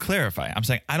me clarify. I'm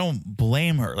saying I don't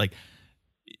blame her. Like,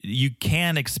 you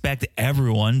can't expect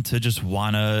everyone to just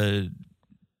want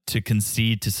to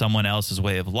concede to someone else's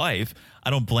way of life. I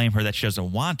don't blame her that she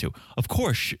doesn't want to. Of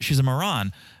course, she's a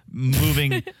moron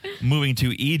moving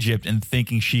to Egypt and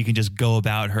thinking she can just go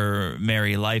about her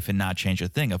merry life and not change a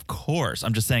thing. Of course.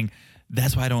 I'm just saying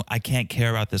that's why I can't care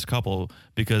about this couple,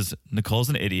 because Nicole's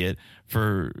an idiot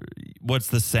for, what's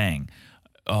the saying?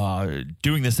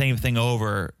 Doing the same thing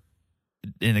over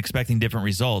and expecting different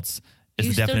results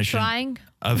is the definition. Still trying?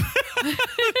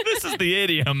 This is the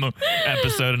idiom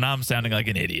episode, and I'm sounding like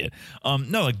an idiot.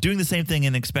 No, like doing the same thing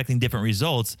and expecting different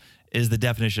results is the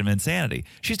definition of insanity.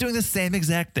 She's doing the same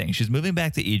exact thing. She's moving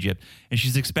back to Egypt, and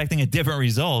she's expecting a different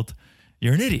result.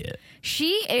 You're an idiot.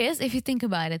 She is, if you think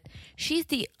about it, she's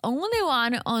the only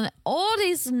one on all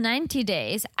these 90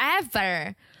 days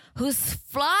ever who's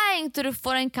flying to the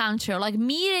foreign country, like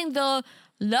meeting the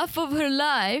love of her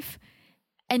life,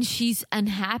 and she's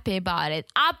unhappy about it.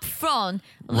 Up front,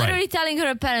 literally telling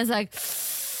her parents, like,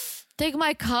 take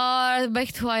my car back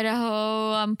to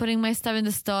Idaho. I'm putting my stuff in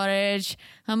the storage.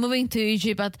 I'm moving to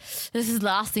Egypt, but this is the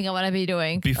last thing I want to be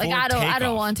doing. Before I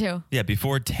don't want to. Yeah,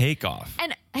 before takeoff.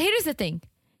 And here's the thing.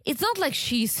 It's not like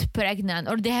she's pregnant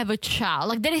or they have a child.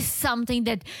 Like, there is something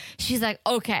that she's like,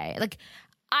 okay, like,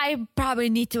 I probably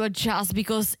need to adjust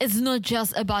because it's not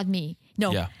just about me.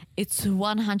 No, it's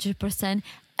 100%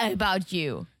 about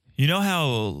you. You know how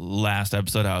last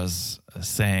episode I was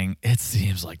saying it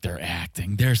seems like they're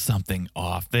acting. There's something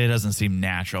off. It doesn't seem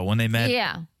natural. When they met,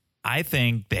 I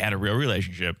think they had a real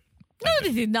relationship. No,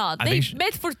 they did not. They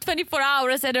met for 24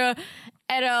 hours at a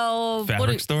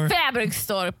fabric store. Fabric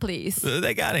store, please.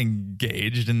 They got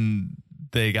engaged and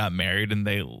they got married and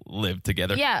they lived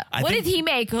together. Yeah. What did he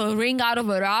make? A ring out of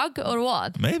a rug or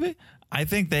what? Maybe. I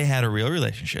think they had a real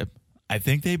relationship. I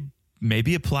think they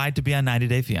maybe applied to be on 90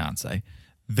 Day Fiancé.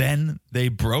 Then they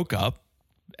broke up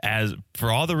as for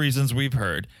all the reasons we've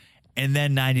heard. And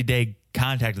then 90 Day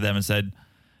contacted them and said,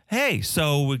 hey,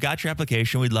 so we got your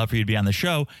application. We'd love for you to be on the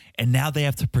show. And now they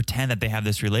have to pretend that they have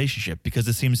this relationship because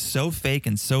it seems so fake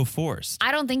and so forced.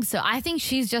 I don't think so. I think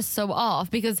she's just so off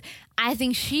because I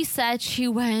think she said she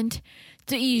went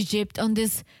to Egypt on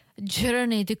this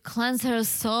journey to cleanse her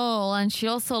soul. And she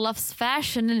also loves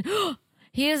fashion. And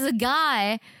here's a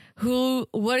guy who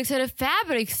works at a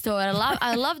fabric store.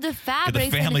 I love the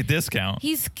fabric. The family discount.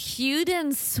 He's cute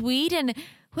and sweet. And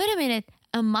wait a minute,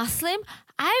 a Muslim?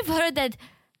 I've heard that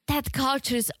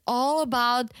culture is all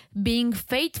about being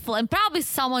faithful, and probably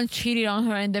someone cheated on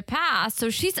her in the past.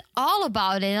 So she's all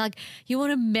about it. Like, you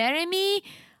want to marry me?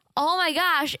 Oh my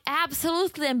gosh,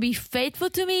 absolutely. And be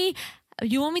faithful to me?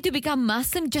 You want me to become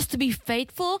Muslim just to be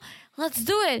faithful? Let's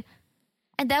do it.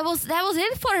 And that was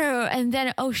it for her. And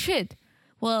then, oh shit.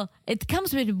 Well, it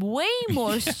comes with way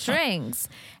more strings.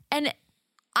 And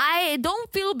I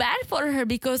don't feel bad for her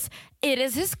because it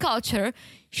is his culture.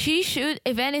 She should,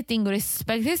 if anything,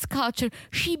 respect his culture.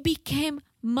 She became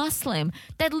Muslim.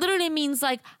 That literally means,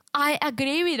 like, I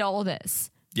agree with all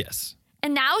this. Yes.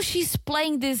 And now she's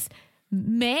playing this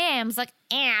memes, like,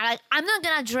 I'm not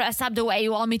going to dress up the way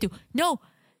you want me to. No.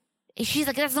 She's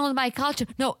like, that's not my culture.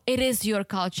 No, it is your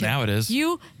culture. Now it is.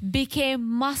 You became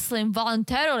Muslim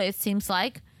voluntarily, it seems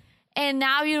like. And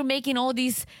now you're making all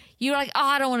these, you're like, oh,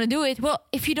 I don't want to do it. Well,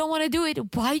 if you don't want to do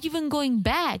it, why are you even going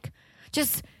back?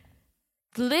 Just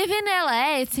live in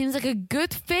LA. It seems like a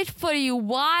good fit for you.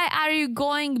 Why are you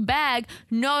going back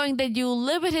knowing that you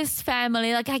live with his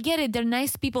family? Like, I get it. They're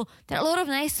nice people. There are a lot of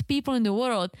nice people in the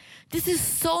world. This is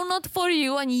so not for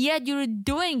you, and yet you're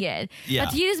doing it. Yeah.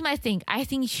 But here's my thing. I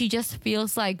think she just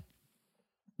feels like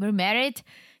we're married.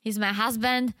 He's my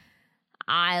husband.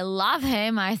 I love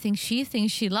him. I think she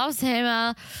thinks she loves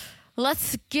him.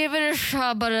 Let's give it a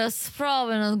shot, but it's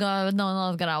probably not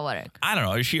gonna work. I don't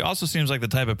know. She also seems like the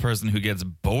type of person who gets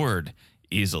bored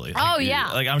easily. Oh,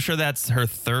 yeah. Like, I'm sure that's her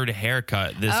third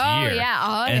haircut this year.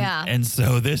 Yeah. And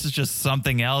so this is just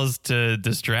something else to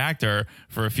distract her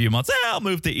for a few months. I'll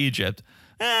move to Egypt.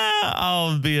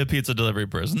 I'll be a pizza delivery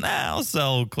person. I'll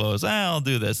sell clothes. I'll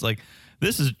do this. Like,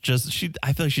 this is just,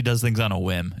 I feel like she does things on a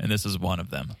whim, and this is one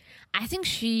of them. I think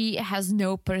she has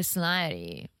no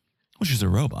personality. Well, she's a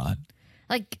robot.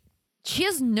 Like, she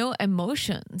has no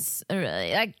emotions,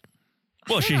 really. Like,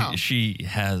 well, she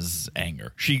has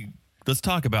anger. Let's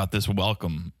talk about this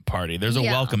welcome party. There's a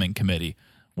welcoming committee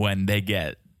when they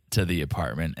get to the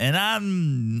apartment, and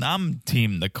I'm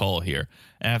Team Nicole here.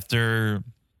 After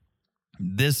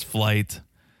this flight,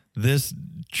 this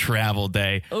travel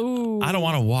day, ooh. I don't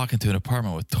want to walk into an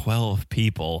apartment with 12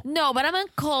 people. No, but I'm gonna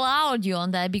call out you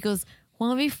on that, because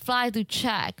when we fly to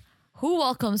Czech, who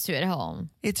welcomes you at home?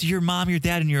 It's your mom, your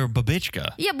dad, and your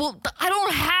babichka. Yeah, well, I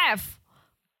don't have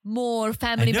more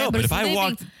family members but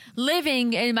if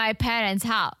living in my parents'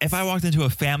 house. If I walked into a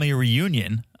family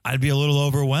reunion, I'd be a little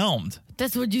overwhelmed.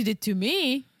 That's what you did to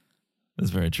me. That's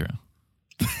very true.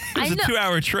 It was a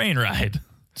 2-hour train ride.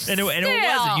 And it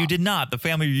wasn't. You did not. The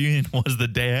family reunion was the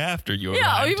day after you arrived.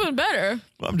 Yeah, even better.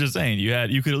 Well, I'm just saying,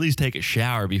 you could at least take a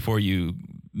shower before you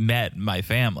met my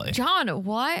family. John,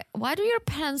 why do your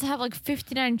parents have like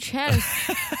 59 chairs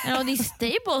and all these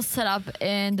tables set up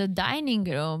in the dining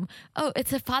room? Oh,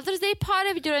 it's a Father's Day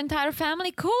party with your entire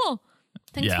family? Cool.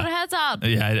 Thanks for the heads up.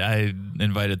 Yeah, I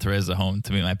invited Teresa home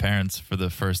to meet my parents for the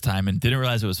first time and didn't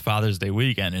realize it was Father's Day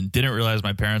weekend and didn't realize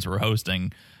my parents were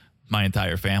hosting my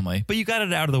entire family. But you got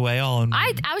it out of the way all in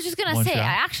I was just going to say,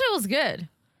 I actually was good.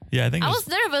 Yeah, I think I was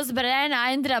nervous, but then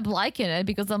I ended up liking it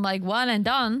because I'm like, one and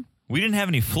done. We didn't have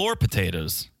any floor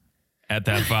potatoes at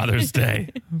that Father's Day,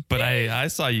 but I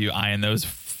saw you eyeing those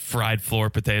fried floor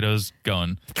potatoes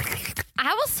going.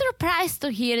 I was surprised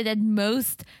to hear that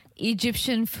most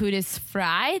Egyptian food is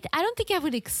fried. I don't think I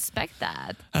would expect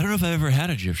that. I don't know if I've ever had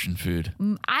Egyptian food.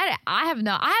 I have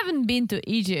not. I haven't been to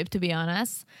Egypt, to be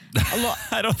honest.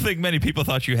 I don't think many people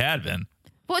thought you had been.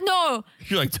 Well, no.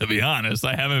 You're like, to be honest,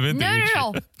 I haven't been to Egypt.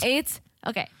 No. It's,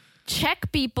 okay.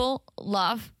 Czech people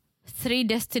love 3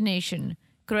 destinations.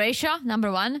 Croatia,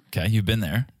 number 1. Okay, you've been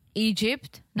there.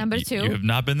 Egypt, number 2. You have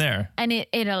not been there. And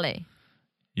Italy.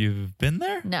 You've been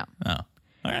there? No. Oh,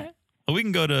 all right. Well, we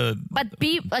can go to... But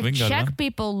Czech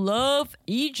people love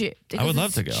Egypt. I would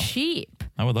love to go. Cheap.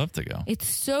 I would love to go. It's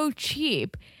so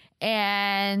cheap.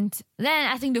 And then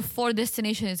I think the 4th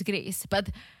destination is Greece. But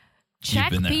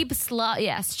Czech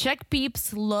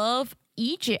peeps love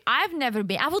Egypt. I've never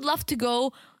been. I would love to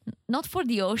go, not for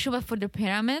the ocean, but for the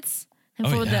pyramids and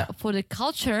for the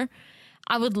culture.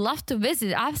 I would love to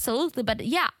visit, absolutely. But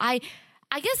yeah, I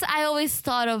guess I always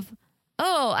thought of,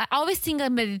 I always think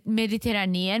of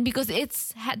Mediterranean because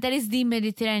that is the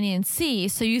Mediterranean Sea.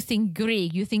 So you think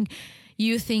Greek, you think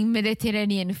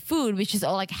Mediterranean food, which is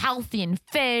all like healthy and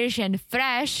fish and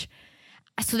fresh.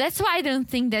 So that's why I don't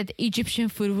think that Egyptian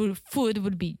food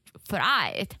would be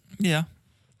fried. Yeah.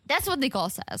 That's what Nicole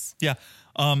says. Yeah.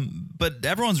 But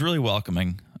everyone's really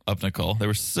welcoming of Nicole. They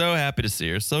were so happy to see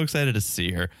her, so excited to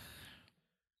see her.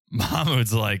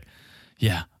 Mahmoud's like,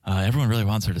 yeah, everyone really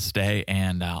wants her to stay,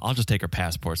 and I'll just take her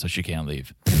passport so she can't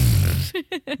leave.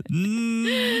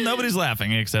 Nobody's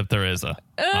laughing except Teresa.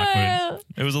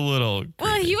 It was a little creepy.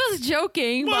 Well, he was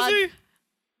joking. Was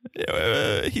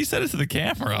he? He said it to the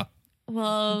camera.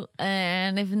 Well,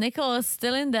 and if Nicole is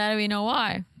still in there, we know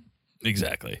why.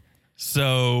 Exactly.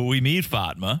 So we meet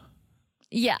Fatma.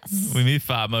 Yes. We meet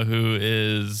Fatma,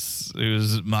 who's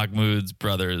Mahmoud's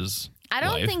brother's I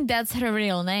don't wife. think that's her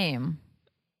real name.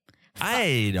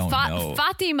 I don't know.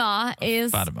 Fatima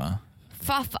is... Fatima.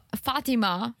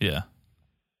 Fatima. Yeah.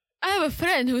 I have a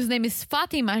friend whose name is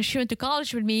Fatima. She went to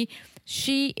college with me.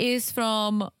 She is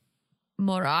from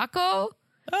Morocco.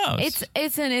 Oh.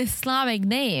 It's an Islamic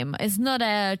name. It's not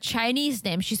a Chinese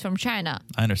name. She's from China.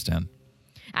 I understand.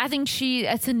 I think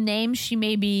it's a name she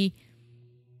maybe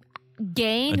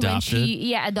gained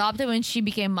adopted when she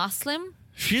became Muslim.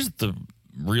 She's the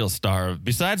real star.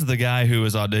 Besides the guy who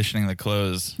was auditioning the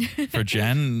clothes for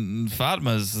Jen,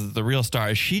 Fatma's the real star.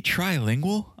 Is she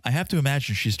trilingual? I have to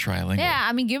imagine she's trilingual. Yeah,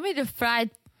 I mean, give me the fried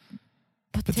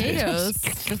potatoes,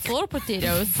 the floor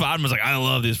potatoes. Fatma's like, I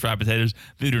love these fried potatoes.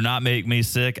 They do not make me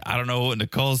sick. I don't know what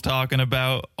Nicole's talking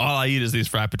about. All I eat is these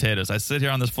fried potatoes. I sit here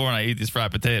on this floor and I eat these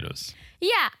fried potatoes.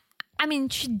 Yeah, I mean,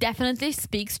 she definitely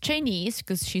speaks Chinese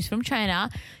because she's from China.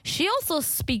 She also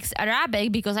speaks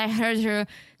Arabic because I heard her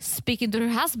speaking to her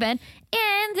husband.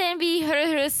 And then we heard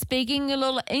her speaking a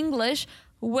little English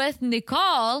with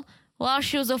Nicole while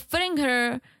she was offering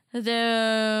her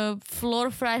the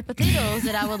floor fried potatoes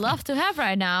that I would love to have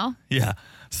right now. Yeah.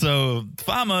 So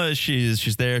Fama,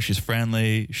 she's there. She's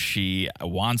friendly. She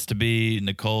wants to be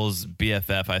Nicole's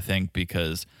BFF, I think,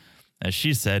 because as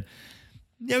she said,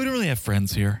 yeah, we don't really have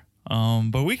friends here.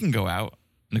 But we can go out.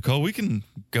 Nicole, we can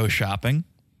go shopping.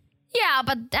 Yeah,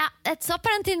 but that's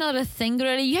apparently not a thing,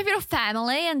 really. You have your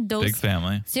family and those... Big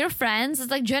family. It's your friends. It's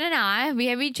like Jen and I. We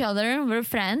have each other. We're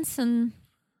friends and...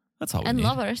 That's all we and need.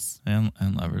 Lovers. And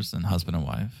lovers and husband and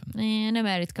wife. And a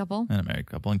married couple. And a married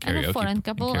couple. And karaoke, and a foreign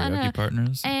couple. and karaoke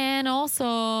partners. And also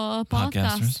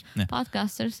Podcasters. Yeah.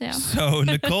 Podcasters, yeah. So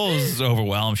Nicole's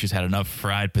overwhelmed. She's had enough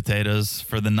fried potatoes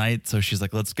for the night. So she's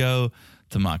like, let's go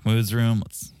to Mahmoud's room.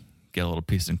 Let's get a little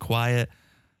peace and quiet.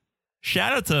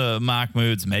 Shout out to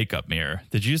Mahmoud's makeup mirror.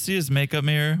 Did you see his makeup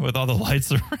mirror with all the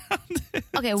lights around it?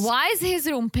 Okay, why is his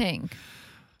room pink?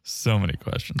 So many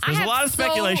questions. There's a lot of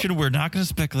speculation. We're not going to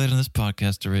speculate on this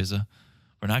podcast, Teresa.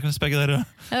 We're not going to speculate on...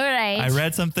 All right. I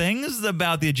read some things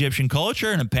about the Egyptian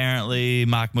culture, and apparently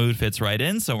Mahmoud fits right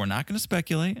in, so we're not going to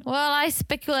speculate. Well, I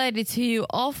speculated to you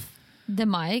off the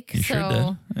mic. You sure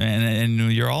did.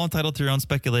 And you're all entitled to your own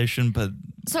speculation, but...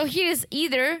 So here's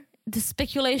either the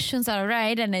speculations are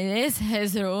right, and it is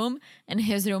his room, and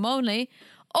his room only,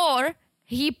 or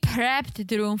he prepped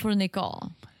the room for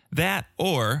Nicole. That,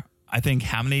 or... I think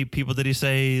how many people did he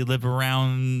say live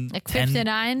around? Like 10?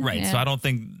 59? Right. Yeah. So I don't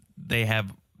think they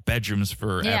have bedrooms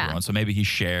for everyone. So maybe he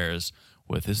shares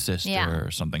with his sister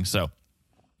or something. So,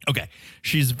 okay.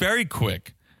 She's very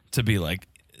quick to be like,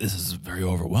 this is very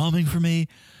overwhelming for me.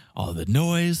 All the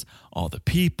noise, all the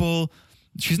people.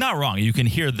 She's not wrong. You can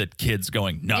hear the kids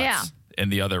going nuts in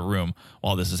the other room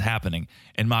while this is happening.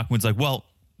 And Mahmoud's like, well,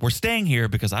 we're staying here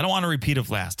because I don't want a repeat of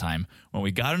last time when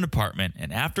we got an apartment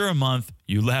and after a month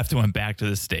you left and went back to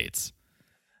the States.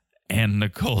 And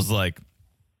Nicole's like,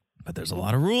 but there's a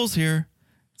lot of rules here.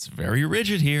 It's very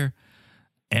rigid here.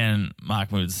 And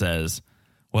Mahmoud says,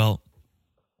 well,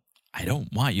 I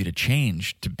don't want you to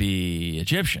change to be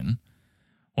Egyptian.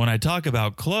 When I talk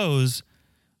about clothes,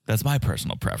 that's my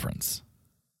personal preference.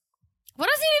 What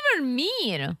does it even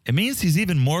mean? It means he's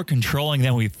even more controlling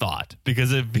than we thought.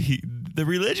 Because if the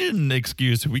religion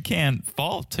excuse, we can't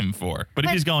fault him for. But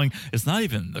if he's going, it's not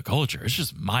even the culture. It's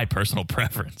just my personal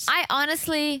preference.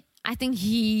 I think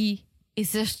he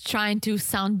is just trying to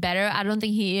sound better. I don't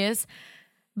think he is.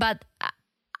 But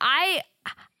I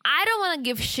don't want to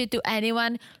give shit to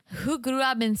anyone who grew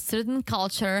up in certain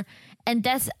culture and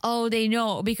that's all they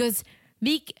know. Because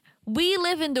we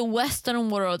live in the Western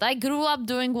world. I grew up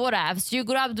doing whatevs. You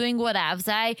grew up doing whatevs.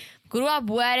 I grew up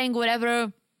wearing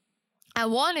whatever I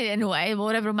wanted anyway,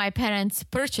 whatever my parents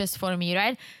purchased for me,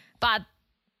 right? But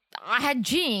I had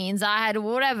jeans, I had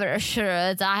whatever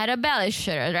shirts, I had a belly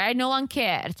shirt, right? No one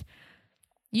cared.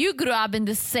 You grew up in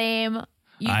the same...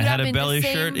 I had a belly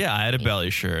shirt. Yeah, I had a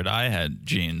belly shirt. I had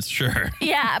jeans, sure.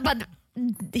 Yeah, but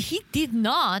he did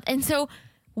not. And so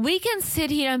we can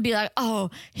sit here and be like, oh,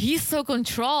 he's so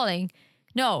controlling.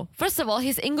 No, first of all,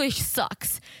 his English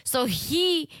sucks. So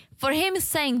for him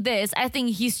saying this, I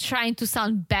think he's trying to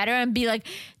sound better and be like,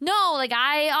 no, like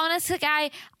I honestly,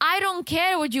 I don't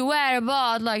care what you wear,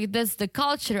 but like that's the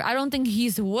culture. I don't think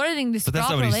he's wording this properly. But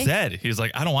that's not what he said. He's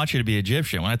like, I don't want you to be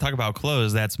Egyptian. When I talk about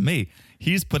clothes, that's me.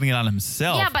 He's putting it on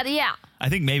himself. Yeah, but yeah. I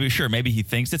think maybe he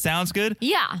thinks it sounds good.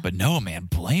 Yeah. But no, man,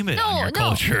 blame it on your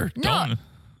culture. No, Don't.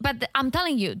 but I'm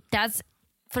telling you, that's,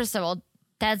 first of all,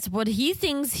 that's what he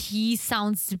thinks he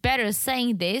sounds better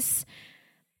saying this.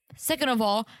 Second of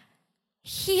all,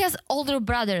 he has older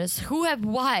brothers who have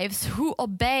wives who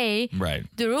obey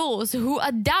the rules, who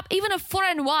adapt, even a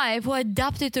foreign wife who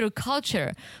adapted to the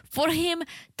culture. For him,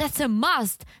 that's a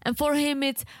must. And for him,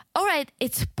 it's, all right,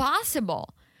 it's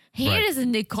possible. Here is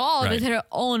Nicole with her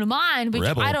own mind, which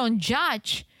I don't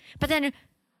judge. But then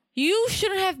you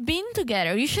shouldn't have been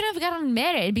together. You shouldn't have gotten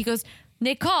married because,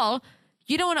 Nicole,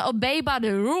 you don't want to obey by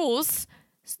the rules.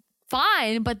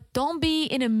 Fine, but don't be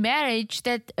in a marriage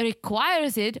that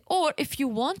requires it. Or if you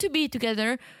want to be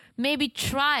together, maybe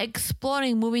try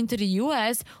exploring moving to the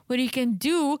US where you can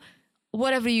do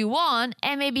whatever you want,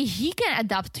 and maybe he can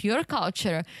adapt to your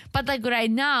culture. But like right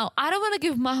now, I don't want to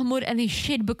give Mahmoud any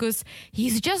shit because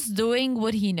he's just doing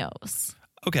what he knows.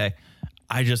 Okay.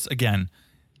 I just, again,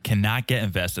 cannot get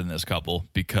invested in this couple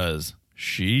because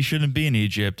she shouldn't be in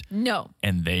Egypt. No.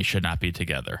 And they should not be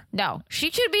together. No.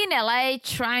 She should be in LA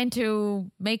trying to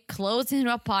make clothes in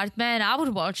her apartment. I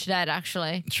would watch that,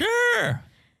 actually. Sure.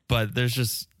 But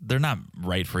they're not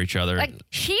right for each other. Like,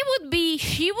 she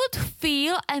would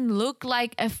feel and look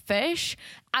like a fish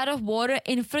out of water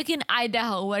in freaking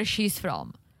Idaho, where she's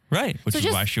from. Right. Which is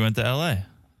why she went to LA.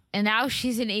 And now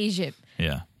she's in Egypt.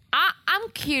 Yeah. I'm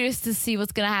curious to see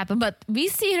what's going to happen, but we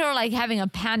see her like having a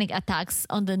panic attacks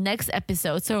on the next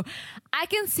episode. So I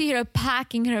can see her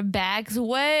packing her bags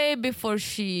way before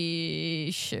she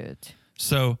should.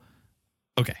 So,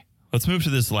 okay, let's move to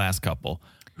this last couple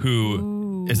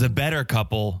who is a better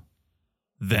couple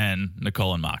than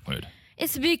Nicole and Mahmoud.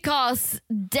 It's because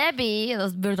Debbie,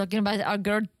 we're talking about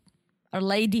our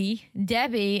lady,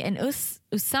 Debbie and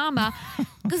Usama,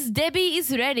 because Debbie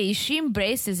is ready. She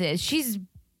embraces it. She's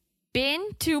been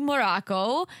to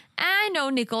Morocco. I know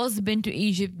Nicole's been to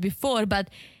Egypt before, but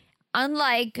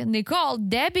unlike Nicole,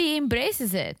 Debbie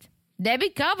embraces it. Debbie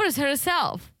covers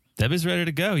herself. Debbie's ready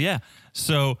to go, yeah.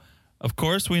 So, of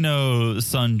course, we know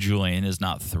son Julian is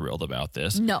not thrilled about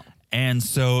this. No. And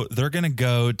so they're going to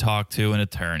go talk to an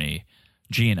attorney,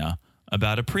 Gina,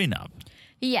 about a prenup.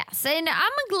 Yes, and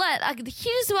I'm glad. Like,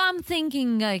 here's what I'm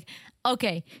thinking. Like,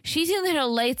 okay, she's in her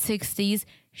late 60s.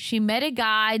 She met a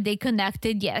guy. They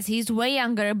connected. Yes, he's way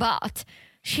younger, but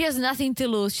she has nothing to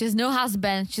lose. She has no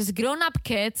husband. She's grown-up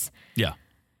kids. Yeah.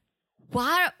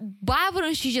 Why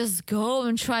wouldn't she just go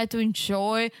and try to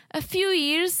enjoy a few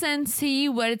years and see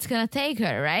where it's going to take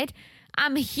her, right?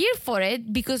 I'm here for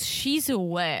it because she's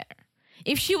aware.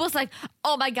 If she was like,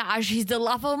 oh my gosh, he's the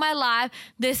love of my life.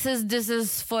 This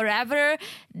is forever.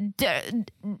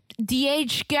 The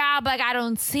age gap, like I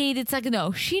don't see it. It's like,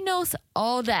 no, she knows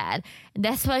all that.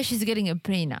 That's why she's getting a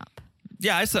prenup.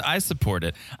 Yeah, I support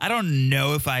it. I don't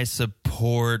know if I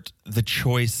support the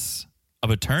choice of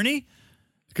attorney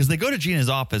because they go to Gina's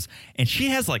office and she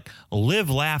has like live,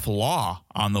 laugh, law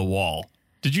on the wall.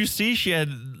 Did you see she had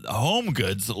Home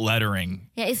Goods lettering?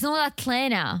 Yeah, it's not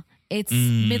Atlanta. It's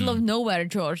middle of nowhere,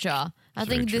 Georgia. I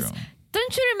think very this. true.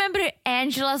 Don't you remember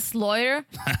Angela's lawyer?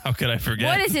 How could I forget?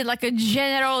 What is it, like a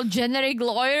generic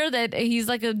lawyer that he's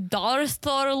like a dollar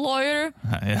store lawyer?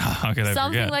 Yeah, how could I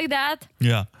Something forget? like that.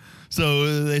 Yeah.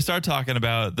 So they start talking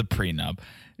about the prenup.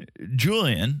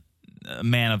 Julian, a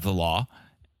man of the law,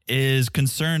 is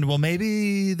concerned, well,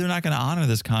 maybe they're not going to honor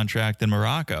this contract in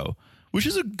Morocco, which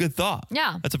is a good thought.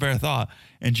 Yeah. That's a fair thought.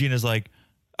 And Gina's like,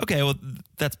 okay, well,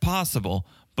 that's possible.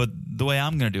 But the way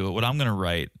I'm going to do it, what I'm going to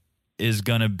write is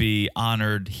going to be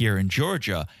honored here in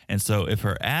Georgia. And so if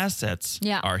her assets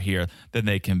are here, then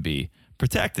they can be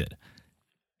protected.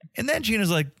 And then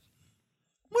Gina's like,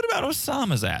 what about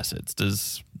Osama's assets?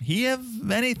 Does he have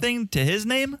anything to his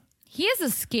name? He has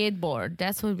a skateboard.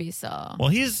 That's what we saw. Well,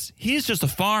 he's just a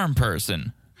farm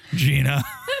person, Gina.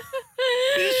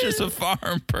 He's just a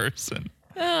farm person.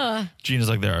 Gina's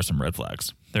like, there are some red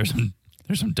flags. There's some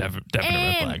definite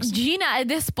red flags. Gina, at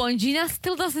this point, Gina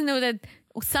still doesn't know that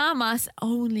Osama's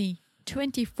only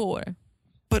 24.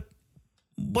 But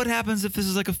what happens if this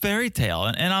is like a fairy tale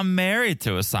and I'm married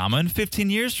to Osama and 15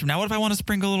 years from now? What if I want to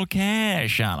sprinkle a little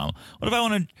cash on him? What if I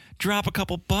want to drop a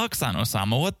couple bucks on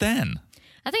Osama? What then?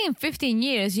 I think in 15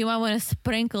 years, you might want to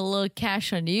sprinkle a little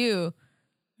cash on you.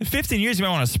 In 15 years, you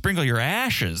might want to sprinkle your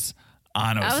ashes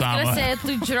on Osama. I was going to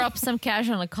say to drop some cash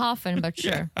on a coffin, but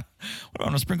sure. What if I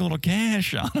want to sprinkle a little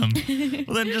cash on him?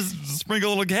 Well, then just sprinkle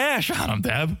a little cash on him,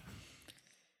 Deb.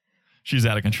 She's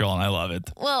out of control, and I love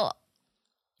it. Well,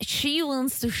 she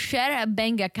wants to share a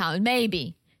bank account.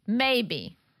 Maybe.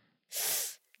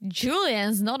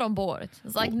 Julian's not on board.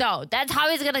 It's like, no, that's how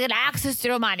he's going to get access to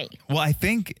your money. Well, I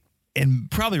think,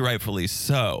 and probably rightfully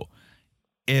so,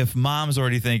 if mom's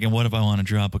already thinking, what if I want to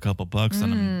drop a couple bucks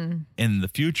on him in the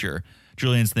future?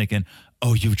 Julian's thinking,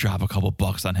 oh, you've dropped a couple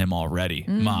bucks on him already,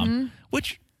 Mom.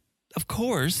 Which, of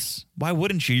course, why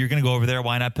wouldn't you? You're going to go over there.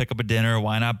 Why not pick up a dinner?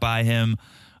 Why not buy him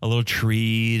a little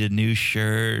treat, a new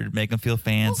shirt, make him feel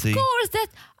fancy? Of course,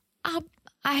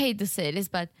 I hate to say this,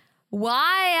 but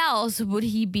why else would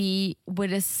he be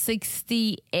with a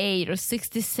 68 or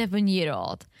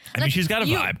 67-year-old? I mean, she's got a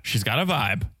vibe. She's got a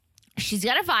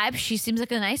vibe. She seems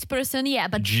like a nice person, yeah,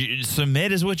 but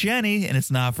Submit is with Jenny, and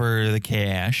it's not for the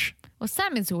cash. Well,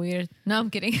 Simon's weird. No, I'm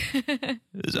kidding.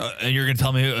 And you're going to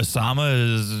tell me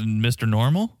Osama is Mr.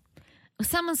 Normal?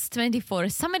 Osama's 24.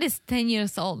 Simon is 10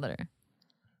 years older.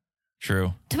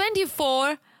 True.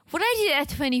 24 What I did at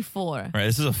 24. Right,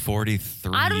 this is a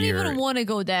 43 I don't year. even want to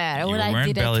go there. You What were I wearing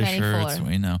did at belly 24. shirts.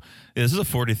 We know. Yeah, this is a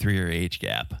 43-year age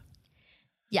gap.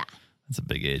 Yeah. That's a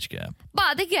big age gap.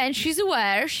 But again, she's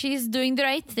aware. She's doing the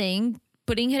right thing,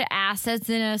 putting her assets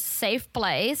in a safe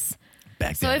place.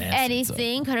 Back So that if assets up.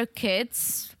 anything, her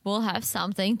kids will have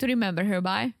something to remember her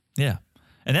by. Yeah.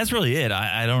 And that's really it.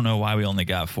 I don't know why we only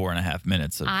got 4.5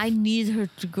 minutes of I need her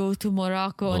to go to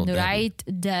Morocco Little and Debbie. ride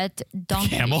that donkey.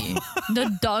 Camel?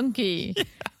 The donkey.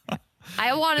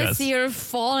 I want to Yes. see her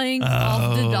falling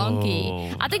off the donkey.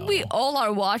 Oh, I think we all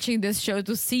are watching this show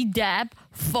to see Deb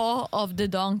fall off the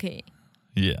donkey.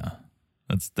 Yeah.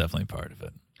 That's definitely part of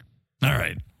it. All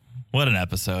right. What an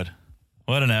episode.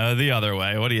 What an the other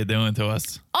way. What are you doing to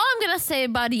us? All I'm going to say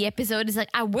about the episode is like,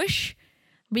 I wish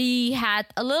we had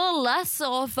a little less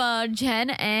of Jen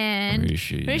and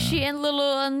Rishi, and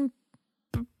little and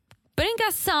bring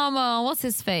us some, what's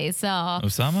his face?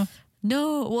 Osama?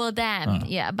 No, well, them. Oh.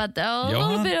 Yeah, but a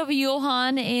little Johan? bit of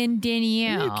Johan and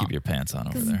Danielle. You keep your pants on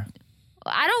over there.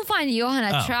 I don't find Johan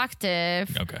Oh.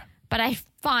 attractive, Okay. but I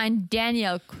find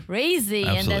Danielle crazy,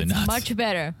 Absolutely and that's nuts. much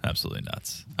better. Absolutely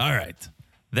nuts. All right.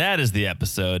 That is the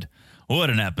episode. What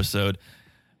an episode.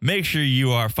 Make sure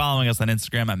you are following us on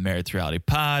Instagram at Married to Reality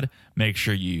Pod. Make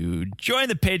sure you join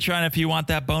the Patreon if you want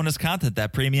that bonus content,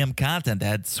 that premium content,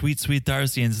 that sweet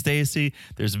Darcy and Stacy.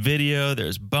 There's video,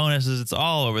 there's bonuses. It's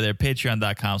all over there.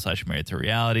 Patreon.com/Married to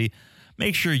Reality.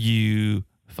 Make sure you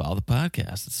follow the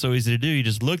podcast. It's so easy to do. You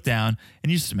just look down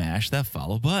and you smash that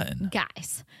follow button.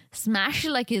 Guys, smash it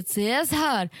like it's as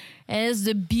hot as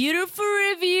the beautiful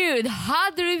review, the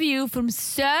hot review from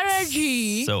Sarah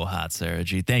G. So hot, Sarah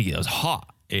G. Thank you. That was hot.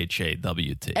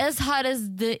 HAWT. As hot as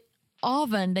the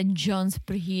oven that John's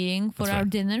preheating for That's our right.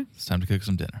 dinner. It's time to cook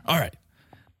some dinner. All right.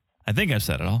 I think I've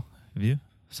said it all. Have you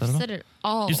said it all? Said it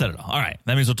all. You said it all. All right.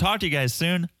 That means we'll talk to you guys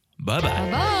soon.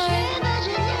 Bye-bye.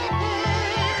 Bye.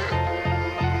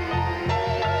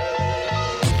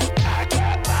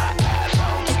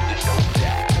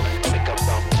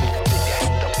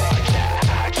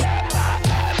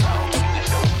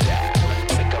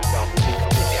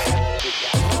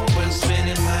 Always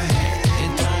spinning my head.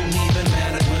 It don't even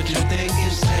matter what you think you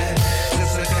said.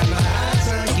 'Cause I got my eyes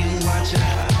on you. Watch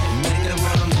out. Make a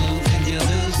wrong move and you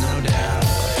lose, no doubt.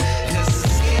 'Cause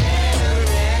it's scary.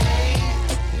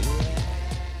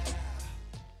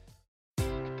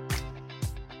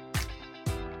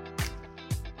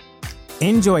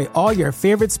 Enjoy all your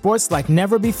favorite sports like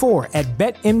never before at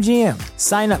BetMGM.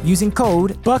 Sign up using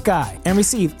code Buckeye and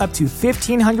receive up to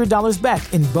 $1,500 back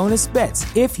in bonus bets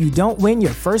if you don't win your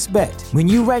first bet. When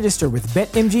you register with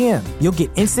BetMGM, you'll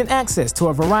get instant access to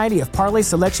a variety of parlay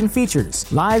selection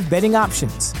features, live betting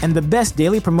options, and the best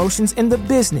daily promotions in the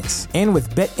business. And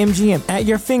with BetMGM at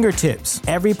your fingertips,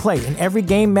 every play and every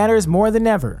game matters more than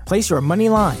ever. Place your money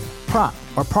line, prop,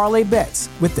 or parlay bets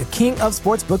with the king of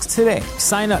sportsbooks today.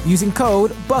 Sign up using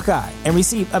code Buckeye and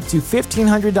receive up to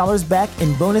 $1,500 back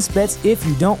in bonus bets if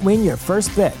you don't win your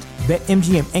first bet.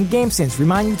 BetMGM and GameSense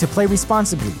remind you to play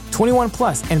responsibly. 21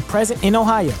 plus and present in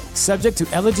Ohio, subject to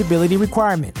eligibility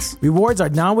requirements. Rewards are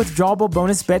non-withdrawable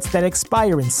bonus bets that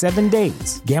expire in 7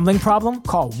 days. Gambling problem?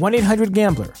 Call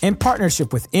 1-800-GAMBLER in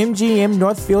partnership with MGM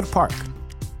Northfield Park.